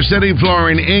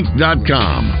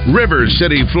RiverCityFlooringInc.com.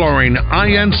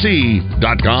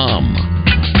 RiverCityFlooringInc.com.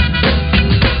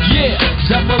 Yeah,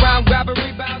 jump around, grab a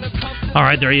rebound. All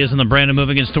right, there he is on the Brandon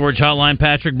Moving and Storage Hotline,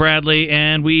 Patrick Bradley,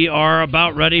 and we are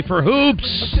about ready for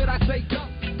hoops.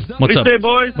 What's up? What do you say,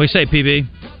 boys? What do you say, PB?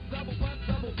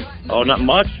 Oh, not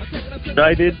much.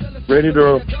 Excited, ready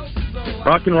to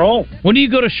rock and roll. When do you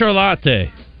go to Charlotte?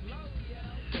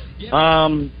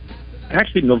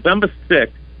 Actually, November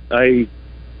 6th.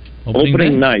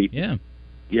 Opening night. Yeah.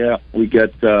 Yeah, we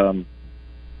get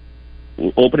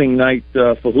opening night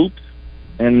for hoops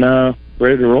and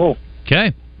ready to roll.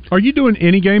 Okay. Are you doing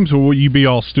any games, or will you be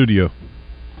all studio?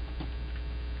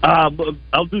 I'll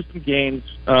do some games.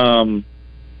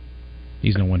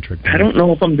 He's no one-trick. I don't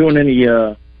know if I'm doing any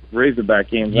Razorback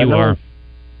games. You are.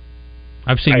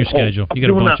 I've seen your schedule. You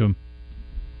got a bunch of them.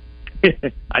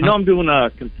 I know I'm doing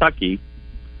Kentucky.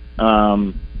 I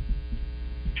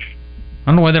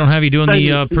don't know why they don't have you doing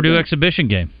the Purdue exhibition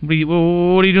game. What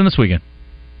are you doing this weekend?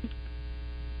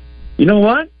 You know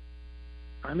what?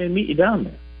 I may meet you down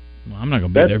there. Well, I'm not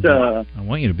going to be there, but I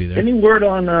want you to be there. Any word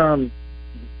on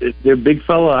their big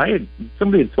fella?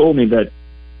 Somebody had told me that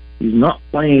he's not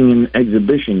playing in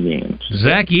exhibition games.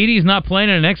 Zach Edey's not playing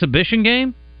in an exhibition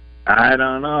game? I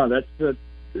don't know.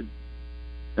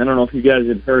 I don't know if you guys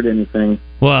had heard anything.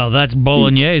 Well, that's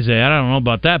bolognese. I don't know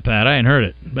about that, Pat. I ain't heard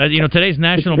it. But, today's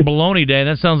National Baloney Day.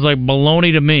 That sounds like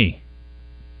baloney to me.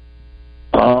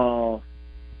 Oh.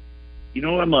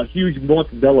 I'm a huge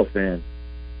mortadella fan.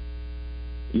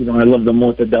 I love the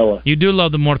mortadella. You do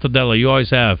love the mortadella. You always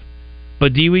have.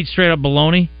 But do you eat straight up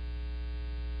bologna?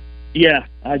 Yeah,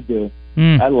 I do.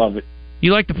 I love it.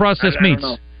 You like the processed meats?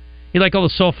 You like all the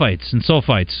sulfites and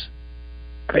sulfites?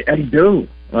 I do.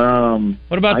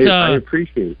 What about I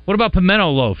appreciate it. What about pimento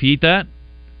loaf? You eat that?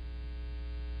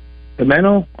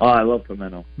 Pimento? Oh, I love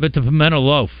pimento. But the pimento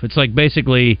loaf, it's like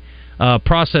basically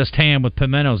processed ham with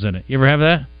pimentos in it. You ever have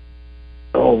that?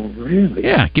 Oh, really?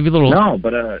 Yeah, give you a little. No,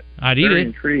 but I'd eat very it.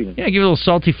 Intriguing. Yeah, give you a little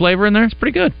salty flavor in there. It's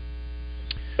pretty good.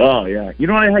 Oh yeah. You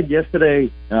know what I had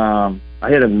yesterday? I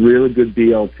had a really good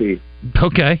BLT.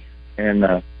 Okay. And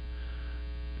I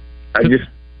just,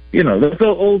 those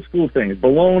old school things.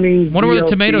 Bologna. Wonder where the BLT,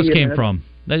 tomatoes came from.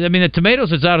 I mean, the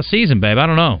tomatoes is out of season, babe. I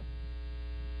don't know.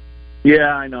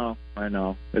 Yeah, I know.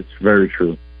 It's very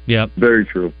true. Yep. Very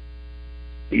true.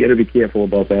 You got to be careful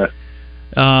about that.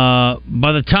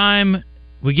 By the time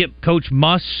we get Coach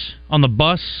Muss on the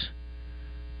bus,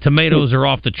 tomatoes are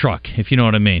off the truck, if you know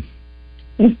what I mean.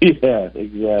 Yeah,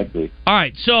 exactly. All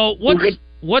right, so what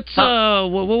are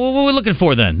we looking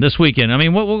for then this weekend? I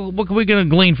mean, what are we going to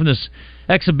glean from this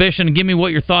exhibition? Give me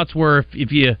what your thoughts were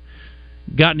if you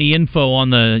got any info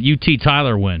on the UT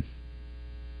Tyler win.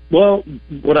 Well,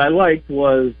 what I liked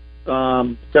was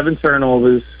 7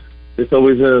 turnovers. It's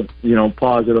always a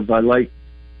positive. I like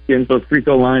getting to the free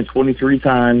throw line 23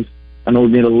 times. I know we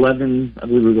made 11. I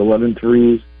believe it was 11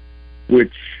 threes,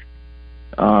 which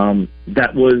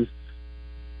that was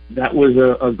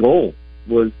a goal,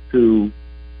 was to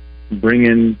bring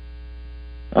in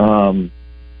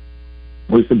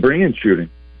shooting.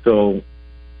 So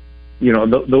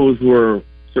those were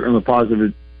certainly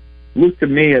positive. Looked to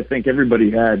me, I think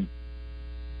everybody had,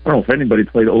 I don't know if anybody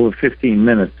played over 15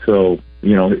 minutes. So,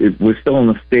 we're still in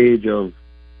the stage of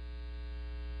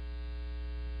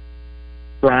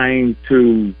trying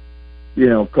to,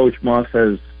 Coach Muss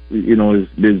has,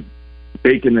 is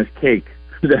baking this cake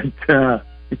that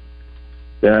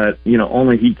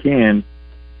only he can.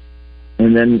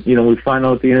 And then, we find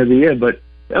out at the end of the year. But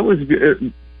that was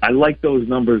good. I like those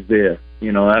numbers there.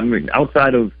 I mean,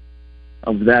 outside of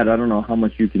that, I don't know how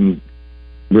much you can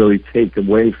really take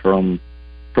away from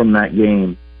that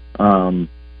game.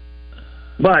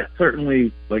 But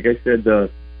certainly, like I said,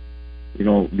 the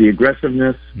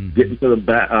aggressiveness, getting to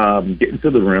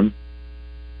the rim,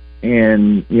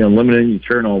 and limiting your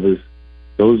turnovers.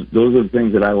 Those are the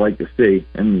things that I like to see,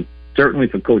 and certainly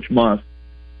for Coach Muss,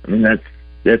 I mean that's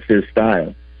his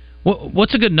style.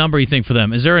 What's a good number you think for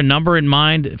them? Is there a number in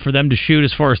mind for them to shoot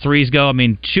as far as threes go? I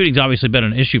mean, shooting's obviously been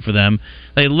an issue for them.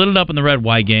 They lit it up in the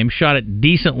red-white game, shot it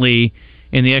decently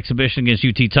in the exhibition against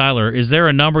UT Tyler. Is there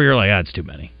a number you're like, it's too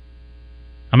many?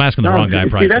 I'm asking the wrong guy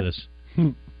probably for this.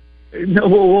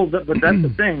 No, but that's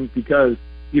the thing, because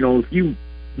if you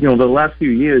the last few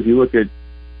years, you look at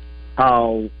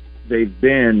how they've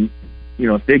been.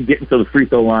 If they get into the free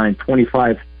throw line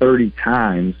 25, 30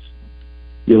 times,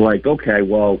 you're like, okay,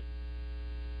 well,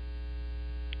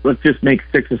 let's just make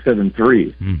 6 or 7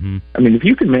 threes. Mm-hmm. I mean, if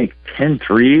you can make 10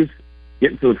 threes,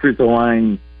 get into the free throw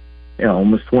line,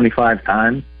 almost 25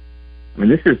 times. I mean,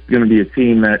 this is going to be a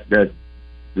team that they're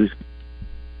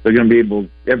going to be able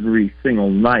every single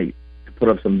night to put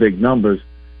up some big numbers.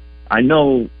 I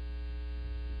know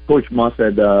Coach Muss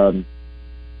said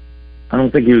I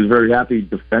don't think he was very happy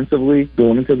defensively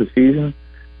going into the season.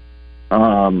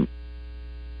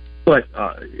 But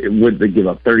would they give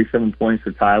up 37 points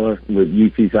for Tyler with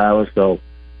UT Tyler? So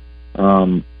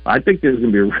I think there's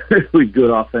going to be a really good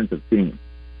offensive team.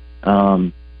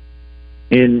 And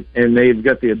they've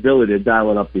got the ability to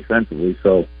dial it up defensively.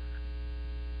 So,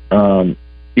 I'm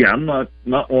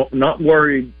not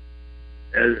worried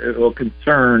or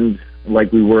concerned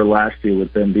like we were last year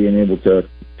with them being able to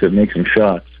make some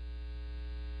shots.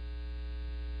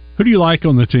 Who do you like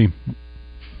on the team?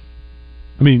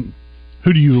 I mean,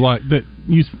 who do you like that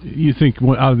you think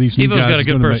out of these new guys? Evo's got a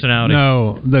good personality.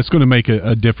 That's going to make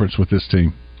a difference with this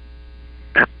team.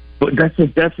 But that's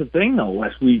the thing, though,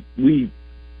 Wes. We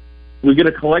get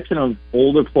a collection of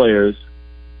older players.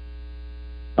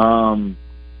 Obviously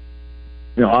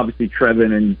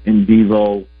Trevin and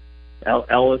Devo.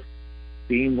 Ellis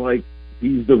seemed like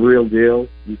he's the real deal.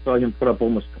 We saw him put up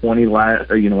almost 20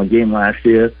 a game last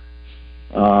year.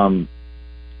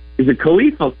 Is it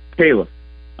Khalif or Caliph?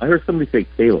 I heard somebody say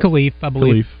Caliph. Khalif, I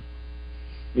believe.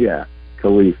 Yeah,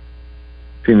 Khalif.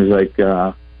 Seems like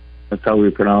that's how we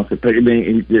pronounce it. But I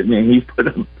mean, he's put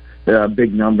up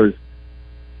big numbers.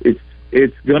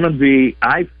 It's going to be,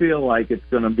 I feel like it's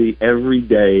going to be every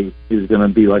day is going to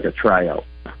be like a tryout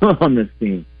on this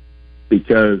team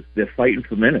because they're fighting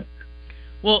for minutes.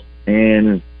 Well,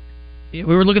 and we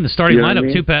were looking at the starting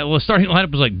lineup too, Pat. Well, the starting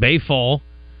lineup was like Bayfall,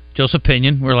 Joseph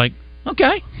Pinion. We're like,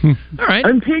 okay, all right.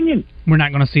 Pinion. We're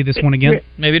not going to see this one again.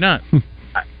 Maybe not.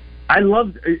 I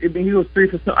loved. I mean, he was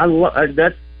 3 for 7. I love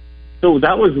that. So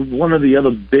that was one of the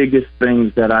other biggest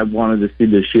things that I wanted to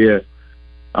see this year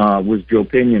was Joe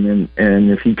Pinion,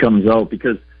 and if he comes out,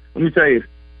 because let me tell you,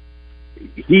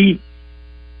 he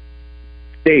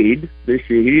stayed this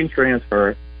year. He didn't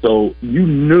transfer, so you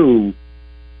knew,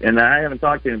 and I haven't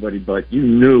talked to anybody, but you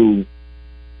knew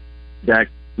that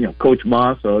Coach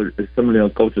Moss or somebody on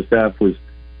the coaching staff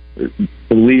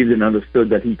believed and understood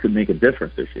that he could make a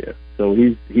difference this year. So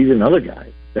he's another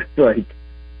guy that's like,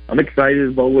 I'm excited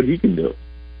about what he can do.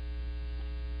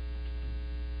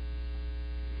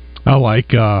 I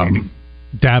like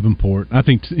Davenport. I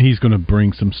think he's going to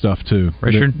bring some stuff too.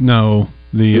 Richard? Little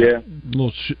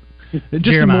just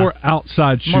a more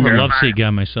outside shooter. More of a love seat guy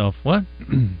myself. What?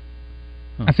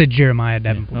 I said Jeremiah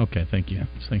Davenport. Okay, thank you.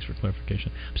 Thanks for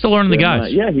clarification. I'm still learning the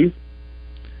guys. Yeah, he's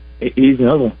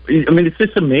another one. I mean, it's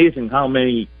just amazing how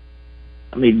many.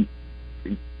 I mean,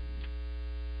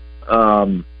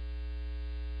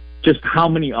 just how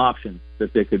many options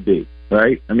that there could be,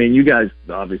 right? I mean, you guys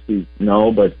obviously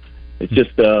know, but it's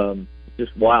just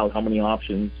wild how many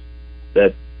options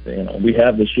that we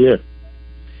have this year.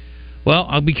 Well,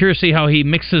 I'll be curious to see how he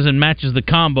mixes and matches the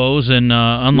combos, and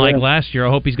unlike last year,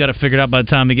 I hope he's got it figured out by the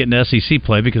time they get into SEC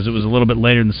play, because it was a little bit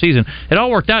later in the season. It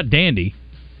all worked out dandy.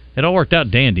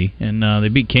 And they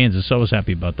beat Kansas, so I was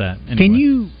happy about that. Anyway. Can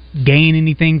you gain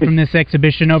anything from this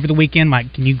exhibition over the weekend?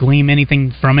 Like, can you glean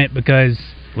anything from it? Because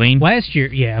last year,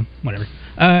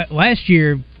 last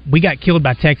year we got killed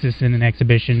by Texas in an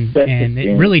exhibition, and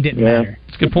it really didn't matter.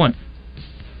 That's a good point.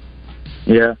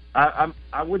 Yeah,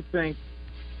 I would think,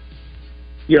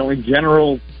 in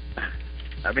general,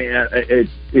 I mean,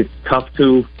 it's tough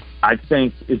to. I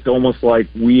think it's almost like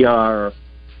we are,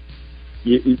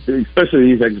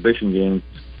 especially these exhibition games,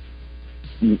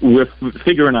 we're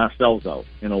figuring ourselves out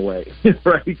in a way,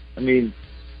 right? I mean,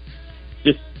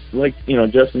 just like,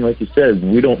 Justin, like you said,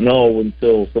 we don't know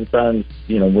until sometimes,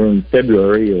 we're in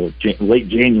February or late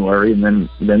January, and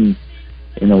then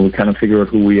we kind of figure out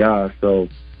who we are. So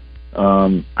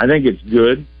I think it's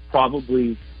good,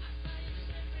 probably,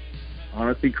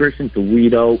 honestly, Christian, to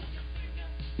weed out,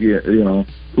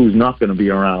 who's not going to be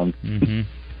around in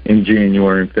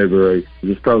January and February.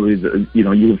 It's probably, you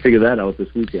can figure that out this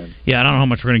weekend. Yeah, I don't know how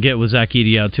much we're going to get with Zach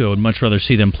Edey out, too. I would much rather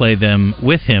see them play them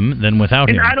with him than without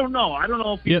him. I don't know. I don't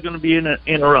know if he's going to be in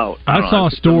or out. I saw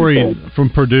a story from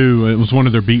Purdue. It was one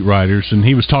of their beat writers, and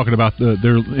he was talking about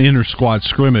their inter-squad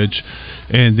scrimmage,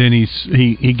 and then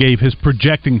he gave his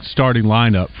projecting starting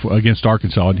lineup against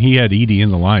Arkansas, and he had Edey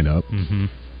in the lineup. Mm-hmm.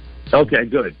 Okay,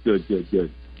 good.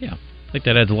 Yeah, I think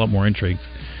that adds a lot more intrigue.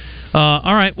 All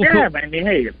right. Well, yeah, cool. I mean,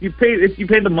 hey, if you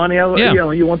pay the money,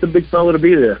 you want the big fella to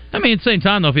be there. I mean, at the same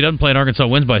time, though, if he doesn't play and Arkansas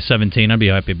wins by 17, I'd be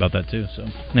happy about that too. So,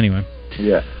 anyway.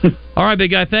 Yeah. All right,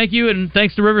 big guy. Thank you, and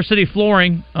thanks to River City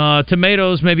Flooring.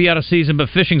 Tomatoes may be out of season, but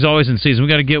fishing's always in season. We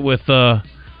got to get with our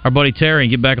buddy Terry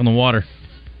and get back on the water.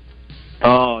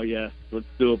 Oh yeah, let's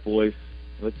do it, boys.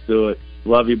 Let's do it.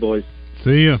 Love you, boys.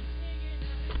 See ya.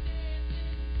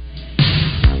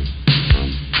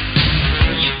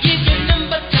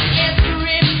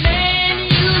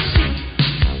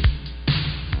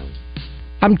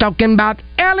 I'm talking about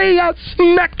Elias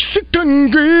Mexican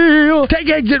Grill. Take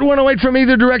exit 108 from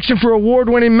either direction for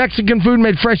award-winning Mexican food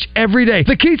made fresh every day.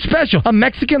 The Keith Special, a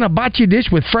Mexican hibachi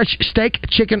dish with fresh steak,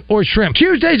 chicken, or shrimp.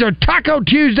 Tuesdays are Taco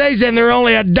Tuesdays, and they're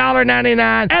only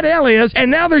 $1.99 at Elias,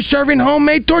 and now they're serving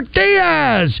homemade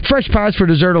tortillas. Fresh pies for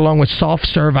dessert along with soft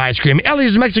serve ice cream.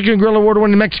 Elias Mexican Grill,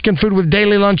 award-winning Mexican food with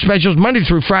daily lunch specials Monday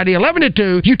through Friday, 11 to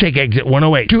 2. You take exit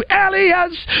 108 to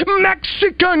Elias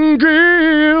Mexican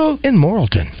Grill in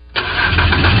Morrilton.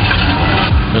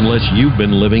 Unless you've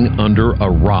been living under a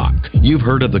rock, you've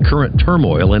heard of the current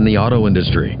turmoil in the auto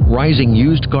industry. Rising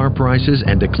used car prices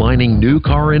and declining new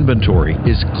car inventory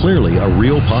is clearly a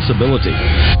real possibility.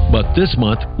 But this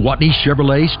month, Watney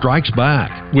Chevrolet strikes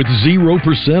back with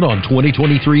 0% on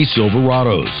 2023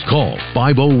 Silverados. Call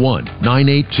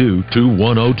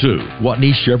 501-982-2102.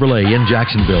 Watney Chevrolet in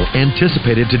Jacksonville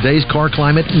anticipated today's car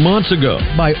climate months ago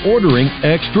by ordering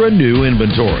extra new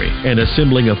inventory and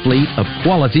assembling a fleet of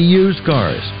quality used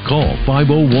cars. Call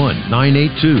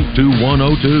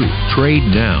 501-982-2102. Trade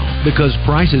now, because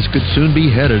prices could soon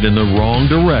be headed in the wrong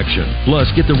direction. Plus,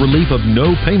 get the relief of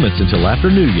no payments until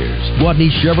after New Year's. Watney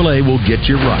Chevrolet will get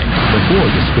you right before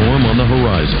the storm on the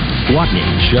horizon. Watney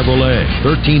Chevrolet,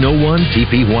 1301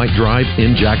 TP White Drive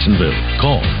in Jacksonville.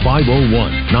 Call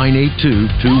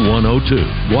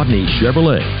 501-982-2102.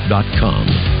 WatneyChevrolet.com.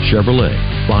 Chevrolet,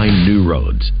 find new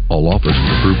roads. All offers with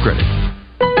approved credit.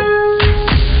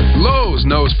 Lowe's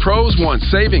knows pros want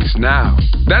savings now.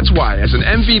 That's why, as an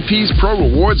MVP's Pro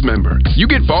Rewards member, you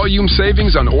get volume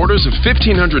savings on orders of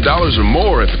 $1,500 or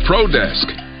more at the Pro Desk.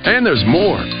 And there's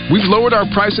more. We've lowered our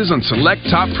prices on select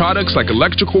top products like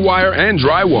electrical wire and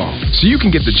drywall, so you can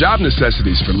get the job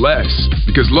necessities for less.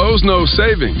 Because Lowe's knows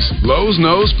savings. Lowe's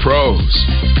knows pros.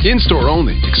 In-store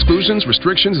only. Exclusions,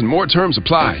 restrictions, and more terms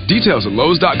apply. Details at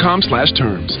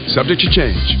lowes.com/terms. Subject to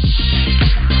change.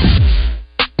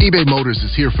 eBay Motors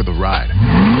is here for the ride.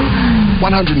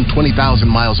 120,000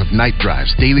 miles of night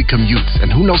drives, daily commutes,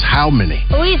 and who knows how many.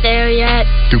 Are we there yet?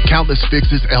 Through countless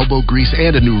fixes, elbow grease,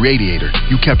 and a new radiator,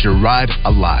 you kept your ride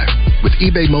alive. With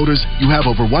eBay Motors, you have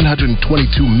over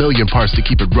 122 million parts to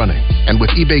keep it running. And with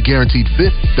eBay Guaranteed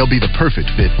Fit, they'll be the perfect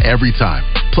fit every time.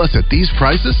 Plus, at these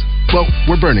prices, well,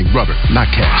 we're burning rubber, not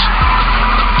cash.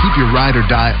 Keep your ride or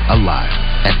die alive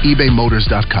at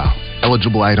ebaymotors.com.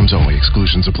 Eligible items only.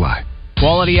 Exclusions apply.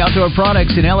 Quality Outdoor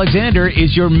Products in Alexander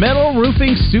is your metal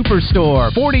roofing superstore.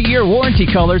 40-year warranty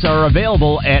colors are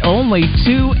available at only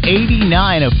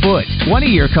 $289 a foot.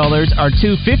 20-year colors are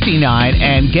 $259,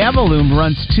 and Gavaloom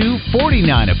runs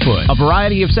 $249 a foot. A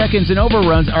variety of seconds and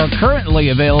overruns are currently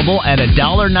available at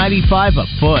 $1.95 a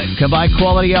foot. Come by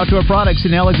Quality Outdoor Products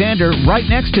in Alexander, right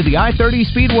next to the I-30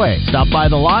 Speedway. Stop by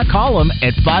the lot, call them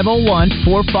at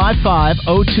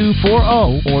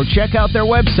 501-455-0240, or check out their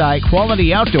website,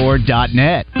 qualityoutdoor.net.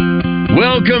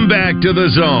 Welcome back to The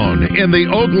Zone in the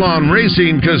Oaklawn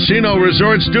Racing Casino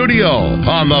Resort Studio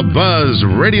on the Buzz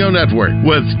Radio Network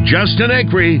with Justin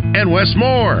Acree and Wes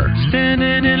Moore.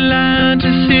 Standing in line to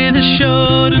see the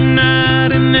show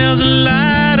tonight, and there's a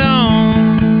light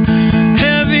on,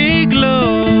 heavy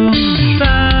glow.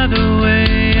 By the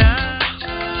way,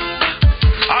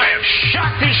 I am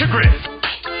shocked and chagrined.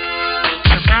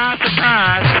 Surprise,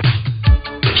 surprise.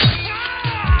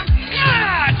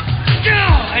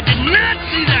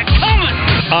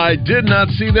 I did not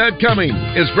see that coming.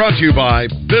 It's brought to you by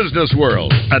Business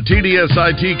World, a TDS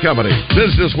IT company.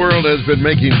 Business World has been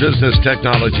making business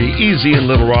technology easy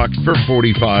in Little Rock for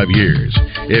 45 years.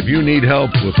 If you need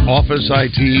help with office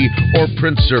IT or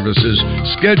print services,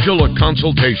 schedule a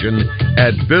consultation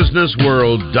at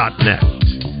businessworld.net.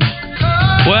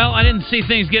 Well, I didn't see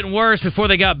things getting worse before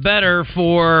they got better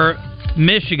for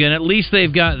Michigan. At least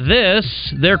they've got this.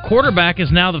 Their quarterback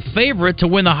is now the favorite to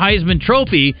win the Heisman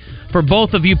Trophy for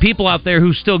both of you people out there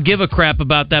who still give a crap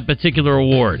about that particular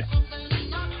award.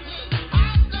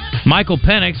 Michael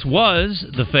Penix was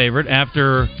the favorite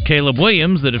after Caleb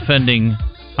Williams, the defending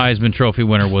Heisman Trophy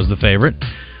winner, was the favorite.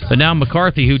 But now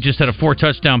McCarthy, who just had a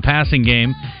 4-touchdown passing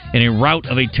game in a rout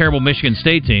of a terrible Michigan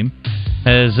State team,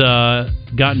 has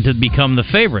gotten to become the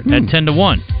favorite at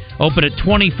 10-1. Open at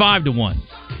 25-1.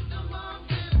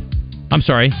 I'm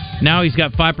sorry. Now he's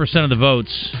got 5% of the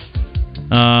votes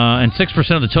and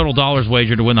 6% of the total dollars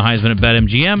wagered to win the Heisman at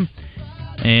BetMGM.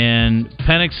 And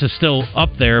Penix is still up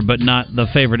there, but not the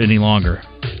favorite any longer.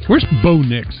 Where's Bo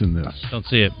Nix in this? Don't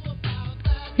see it.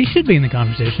 He should be in the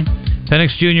conversation.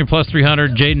 Penix Jr. plus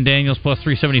 300, Jaden Daniels plus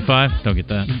 375. Don't get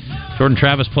that. Jordan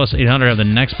Travis plus 800 have the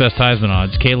next best Heisman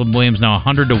odds. Caleb Williams now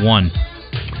 100-1.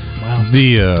 Wow.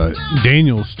 The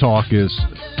Daniels talk is,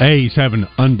 he's having an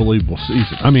unbelievable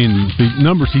season. I mean, the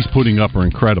numbers he's putting up are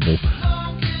incredible.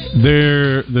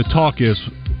 The talk is,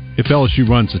 if LSU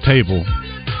runs the table,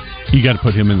 you got to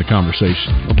put him in the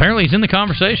conversation. Well, apparently, he's in the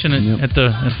conversation at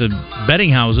the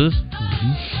betting houses.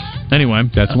 Mm-hmm. Anyway,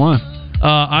 that's why.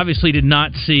 Obviously, did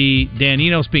not see Dan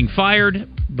Enos being fired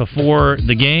before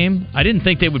the game. I didn't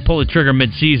think they would pull the trigger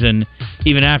mid-season,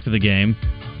 even after the game.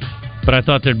 But I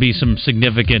thought there'd be some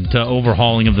significant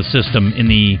overhauling of the system in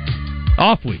the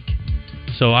off week.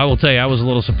 So I will tell you, I was a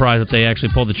little surprised that they actually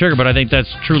pulled the trigger, but I think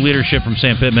that's true leadership from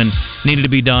Sam Pittman. Needed to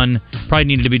be done, probably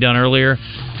needed to be done earlier,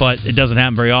 but it doesn't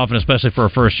happen very often, especially for a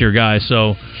first-year guy.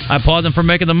 So I applaud them for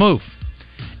making the move.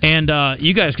 And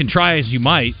you guys can try as you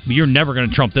might, but you're never going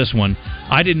to trump this one.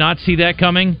 I did not see that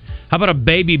coming. How about a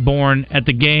baby born at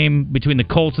the game between the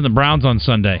Colts and the Browns on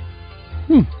Sunday?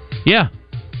 Yeah.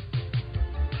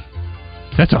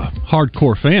 That's a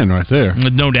hardcore fan right there.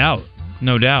 No doubt.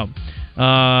 No doubt.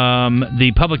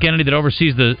 The public entity that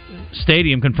oversees the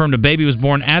stadium confirmed a baby was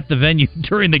born at the venue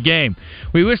during the game.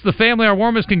 We wish the family our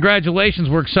warmest congratulations.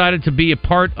 We're excited to be a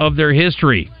part of their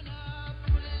history.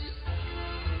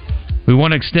 We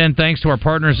want to extend thanks to our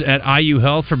partners at IU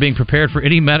Health for being prepared for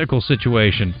any medical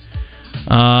situation.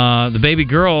 The baby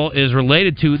girl is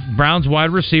related to Browns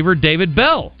wide receiver David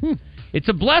Bell. It's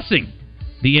a blessing,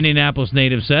 the Indianapolis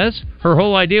native says. Her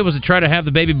whole idea was to try to have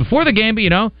the baby before the game, but,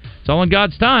 it's all in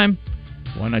God's time.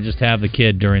 Why not just have the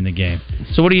kid during the game?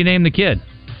 So what do you name the kid?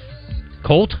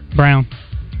 Colt? Brown.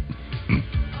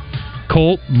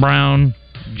 Colt Brown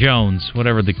Jones,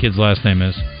 whatever the kid's last name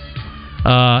is.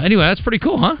 Anyway, that's pretty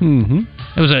cool, huh? Mm-hmm.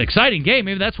 It was an exciting game.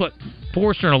 Maybe that's what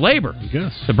forced her into labor. I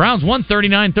guess. The Browns won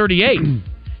 39-38.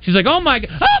 She's like, oh my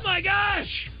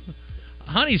gosh!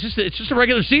 Honey, it's just a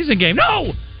regular season game.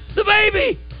 No! The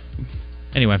baby!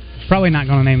 Anyway. Probably not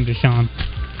going to name Deshaun.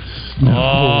 No.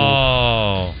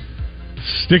 Oh.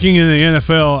 Sticking in the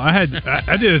NFL,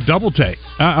 I did a double take.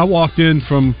 I walked in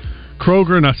from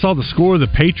Kroger and I saw the score of the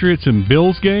Patriots and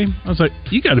Bills game. I was like,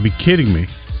 you got to be kidding me.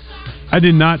 I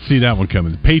did not see that one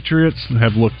coming. The Patriots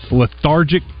have looked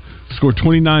lethargic, scored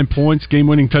 29 points,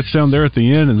 game-winning touchdown there at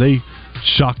the end, and they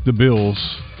shocked the Bills.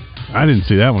 I didn't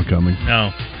see that one coming.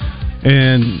 No.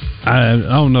 And I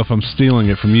don't know if I'm stealing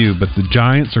it from you, but the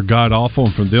Giants are god-awful,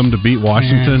 and for them to beat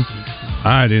Washington,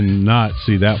 I did not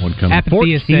see that one coming.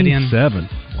 Apathy has set in.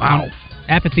 14-7. Wow.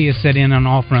 Apathy has set in on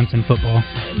all fronts in football.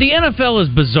 The NFL is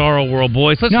bizarro world,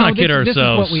 boys. Let's not kid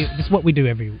ourselves. This is what we do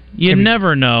every You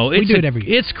never know. We do it every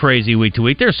year. It's crazy week to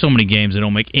week. There's so many games that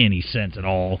don't make any sense at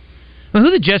all. Well,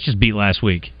 who the Jets just beat last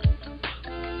week?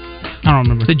 I don't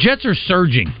remember. The Jets are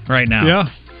surging right now. Yeah.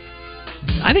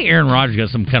 I think Aaron Rodgers got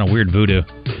some kind of weird voodoo.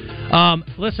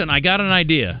 Listen, I got an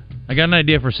idea.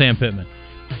 For Sam Pittman.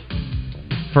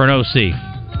 For an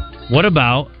OC. What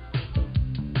about,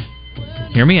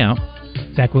 hear me out,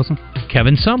 Zach Wilson?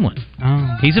 Kevin Sumlin.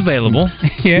 Oh. He's available.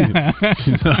 Yeah.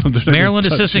 Maryland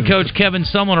assistant coach Kevin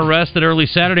Sumlin arrested early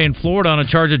Saturday in Florida on a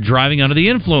charge of driving under the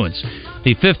influence.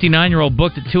 The 59-year-old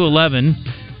booked at 211.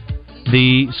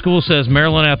 The school says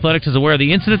Maryland Athletics is aware of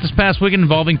the incident this past weekend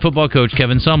involving football coach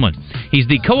Kevin Sumlin. He's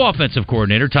the co-offensive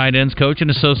coordinator, tight ends coach, and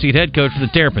associate head coach for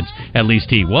the Terrapins. At least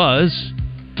he was.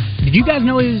 Did you guys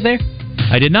know he was there?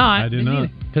 I did not. I did not.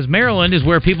 Because Maryland is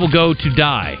where people go to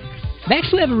die. They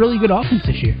actually have a really good offense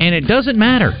this year. And it doesn't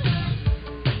matter.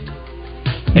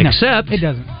 No, Except it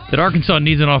doesn't. That Arkansas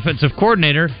needs an offensive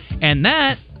coordinator, and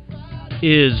that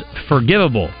is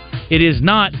forgivable. It is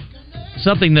not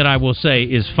something that I will say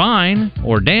is fine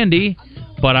or dandy,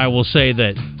 but I will say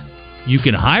that you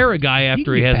can hire a guy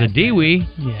after he has a DWI.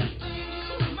 Yeah.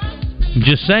 I'm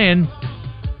just saying,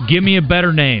 give me a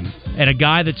better name and a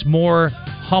guy that's more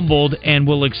humbled and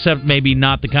will accept maybe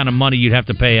not the kind of money you'd have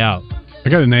to pay out. I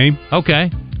got a name.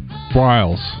 Okay.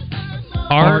 Briles.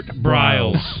 Art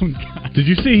Briles. Did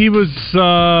you see he was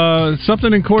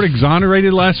something in court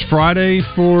exonerated last Friday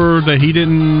for that he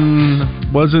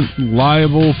wasn't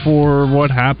liable for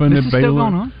what happened at Baylor? Still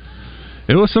going on?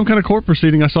 It was some kind of court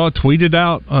proceeding. I saw it tweeted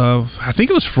out. I think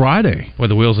it was Friday. Where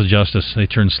the wheels of justice, they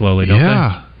turn slowly, don't they?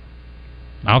 Yeah.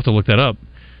 I'll have to look that up.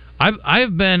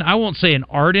 I've been, I won't say an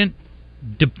ardent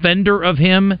defender of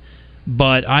him,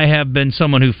 but I have been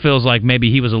someone who feels like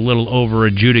maybe he was a little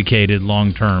over-adjudicated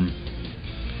long-term.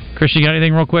 Chris, you got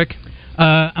anything real quick?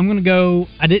 I'm going to go,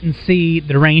 I didn't see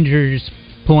the Rangers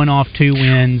pulling off 2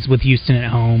 wins with Houston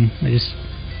at home. It's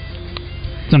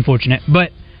unfortunate. But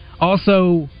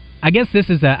also, I guess this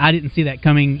is I didn't see that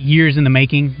coming, years in the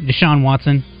making. Deshaun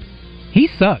Watson, he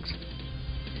sucks.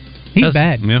 He's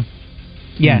bad. Yeah.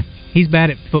 Yeah, he's bad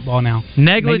at football now.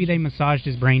 Maybe they massaged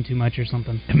his brain too much or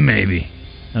something. Maybe.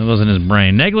 That wasn't his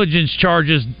brain. Negligence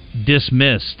charges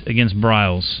dismissed against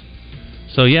Briles.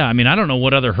 So, yeah, I mean, I don't know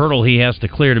what other hurdle he has to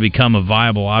clear to become a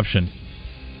viable option.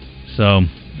 So,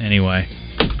 anyway,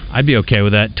 I'd be okay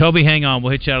with that. Toby, hang on.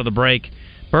 We'll hit you out of the break.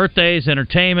 Birthdays,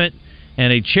 entertainment,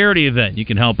 and a charity event you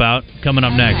can help out coming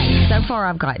up next. So far,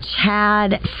 I've got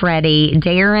Chad, Freddie,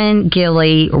 Darren,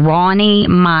 Gilly, Ronnie,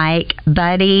 Mike,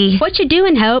 Buddy. What you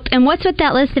doing, Hope? And what's with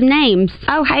that list of names?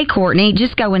 Oh, hey, Courtney.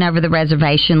 Just going over the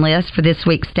reservation list for this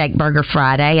week's Steak Burger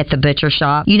Friday at the Butcher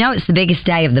Shop. You know it's the biggest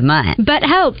day of the month. But,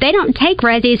 Hope, they don't take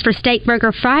resis for Steak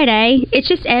Burger Friday. It's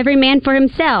just every man for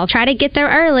himself. Try to get there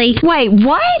early. Wait,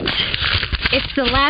 what? It's the last